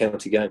positions in the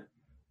county game.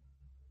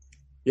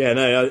 Yeah,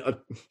 no,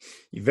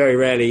 you very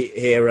rarely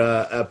hear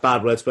a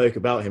bad word spoke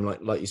about him,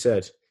 like you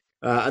said.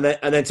 And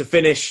then to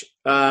finish,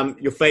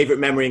 your favourite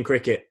memory in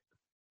cricket?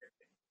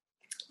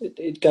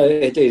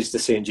 It is the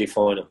C&G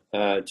final.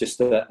 Just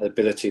that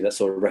ability, that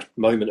sort of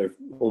moment of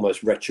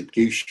almost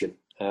retribution.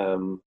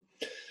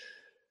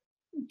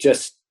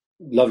 Just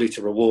lovely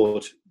to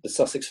reward the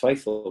Sussex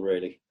faithful,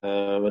 really.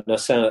 And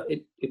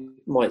it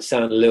might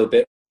sound a little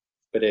bit,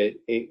 but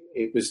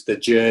it was the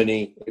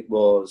journey. It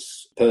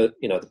was the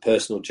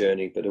personal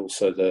journey, but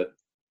also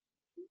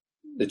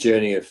the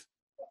journey of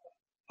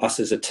us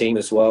as a team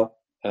as well.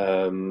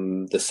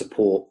 The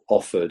support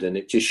offered, and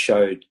it just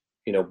showed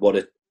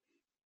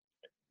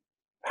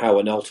how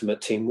an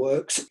ultimate team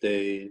works.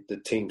 The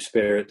team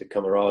spirit, the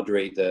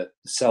camaraderie, the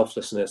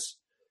selflessness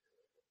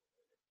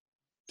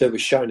that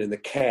was shown in the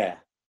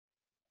care,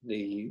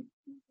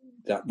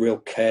 that real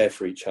care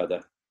for each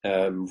other,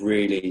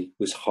 really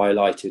was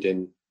highlighted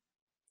in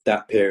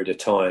that period of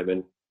time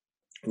and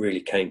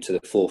really came to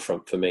the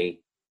forefront for me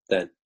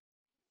then.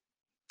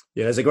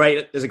 Yeah, there's a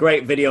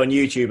great video on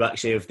YouTube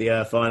actually of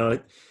the final.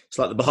 It's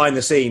like the behind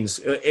the scenes.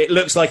 It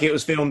looks like it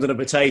was filmed in a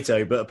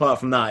potato, but apart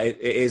from that, it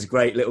is a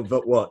great little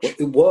watch.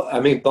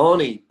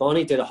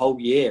 Barney did a whole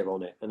year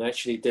on it and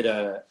actually did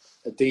a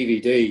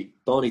DVD.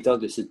 Barney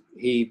Douglas,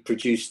 he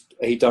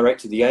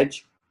directed The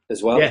Edge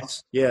as well.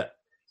 Yes, yeah.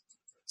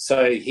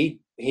 So he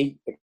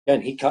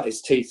cut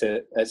his teeth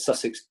at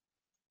Sussex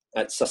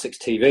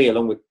TV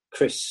along with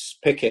Chris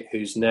Pickett,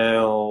 he's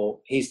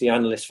the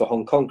analyst for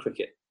Hong Kong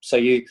cricket. So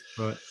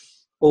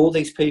all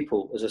these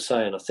people, as I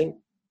say, and I think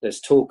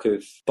there's talk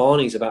of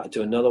Barney's about to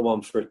do another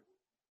one for,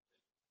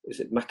 is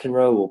it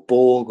McEnroe or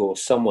Borg or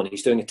someone?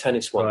 He's doing a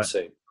tennis one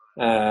soon,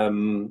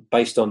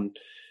 based on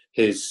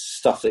his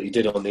stuff that he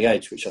did on The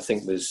Edge, which I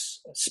think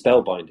was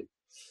spellbinding.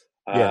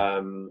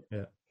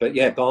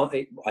 But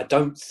Barney, I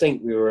don't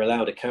think we were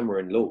allowed a camera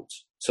in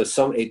Lords.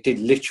 So it did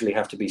literally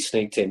have to be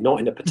sneaked in,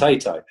 not in a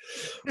potato,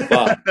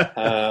 but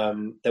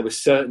there were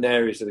certain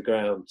areas of the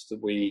ground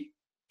that we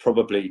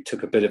probably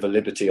took a bit of a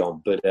liberty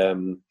on, but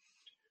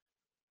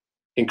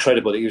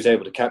incredible that he was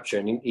able to capture.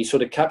 And he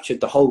sort of captured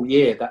the whole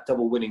year, that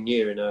double winning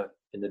year in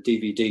the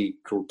DVD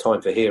called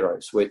Time for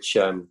Heroes, which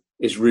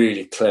is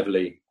really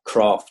cleverly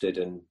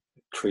crafted and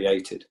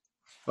created.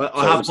 Well,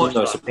 it was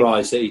no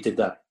surprise that he did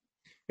that.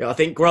 Yeah, I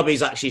think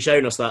Grubby's actually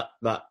shown us that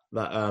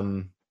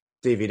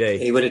DVD.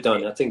 He would have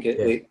done. I think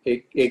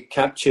it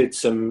captured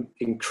some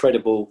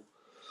incredible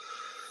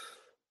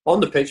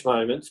on the pitch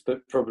moments,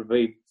 but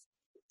probably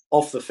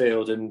off the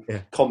field and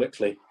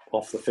comically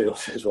off the field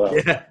as well.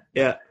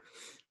 Yeah.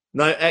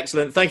 No,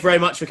 excellent. Thank you very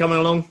much for coming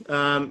along.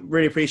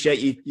 Really appreciate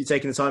you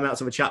taking the time out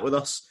to have a chat with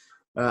us,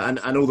 and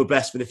all the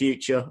best for the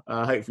future.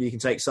 Hopefully you can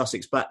take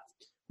Sussex back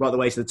right the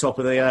way to the top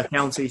of the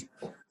county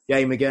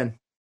game again.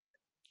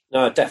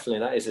 No, definitely.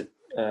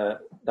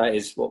 That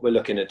is what we're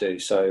looking to do.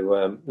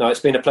 So,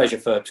 it's been a pleasure,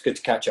 Ferb. It's good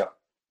to catch up.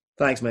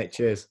 Thanks, mate.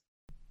 Cheers.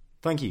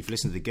 Thank you for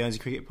listening to the Guernsey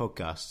Cricket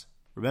Podcast.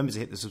 Remember to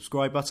hit the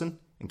subscribe button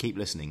and keep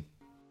listening.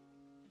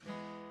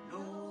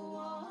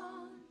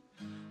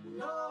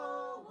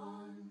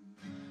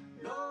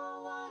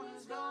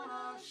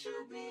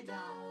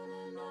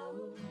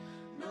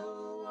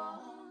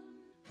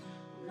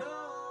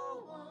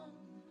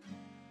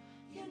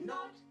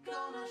 Not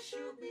gonna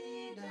shoot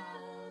me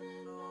down.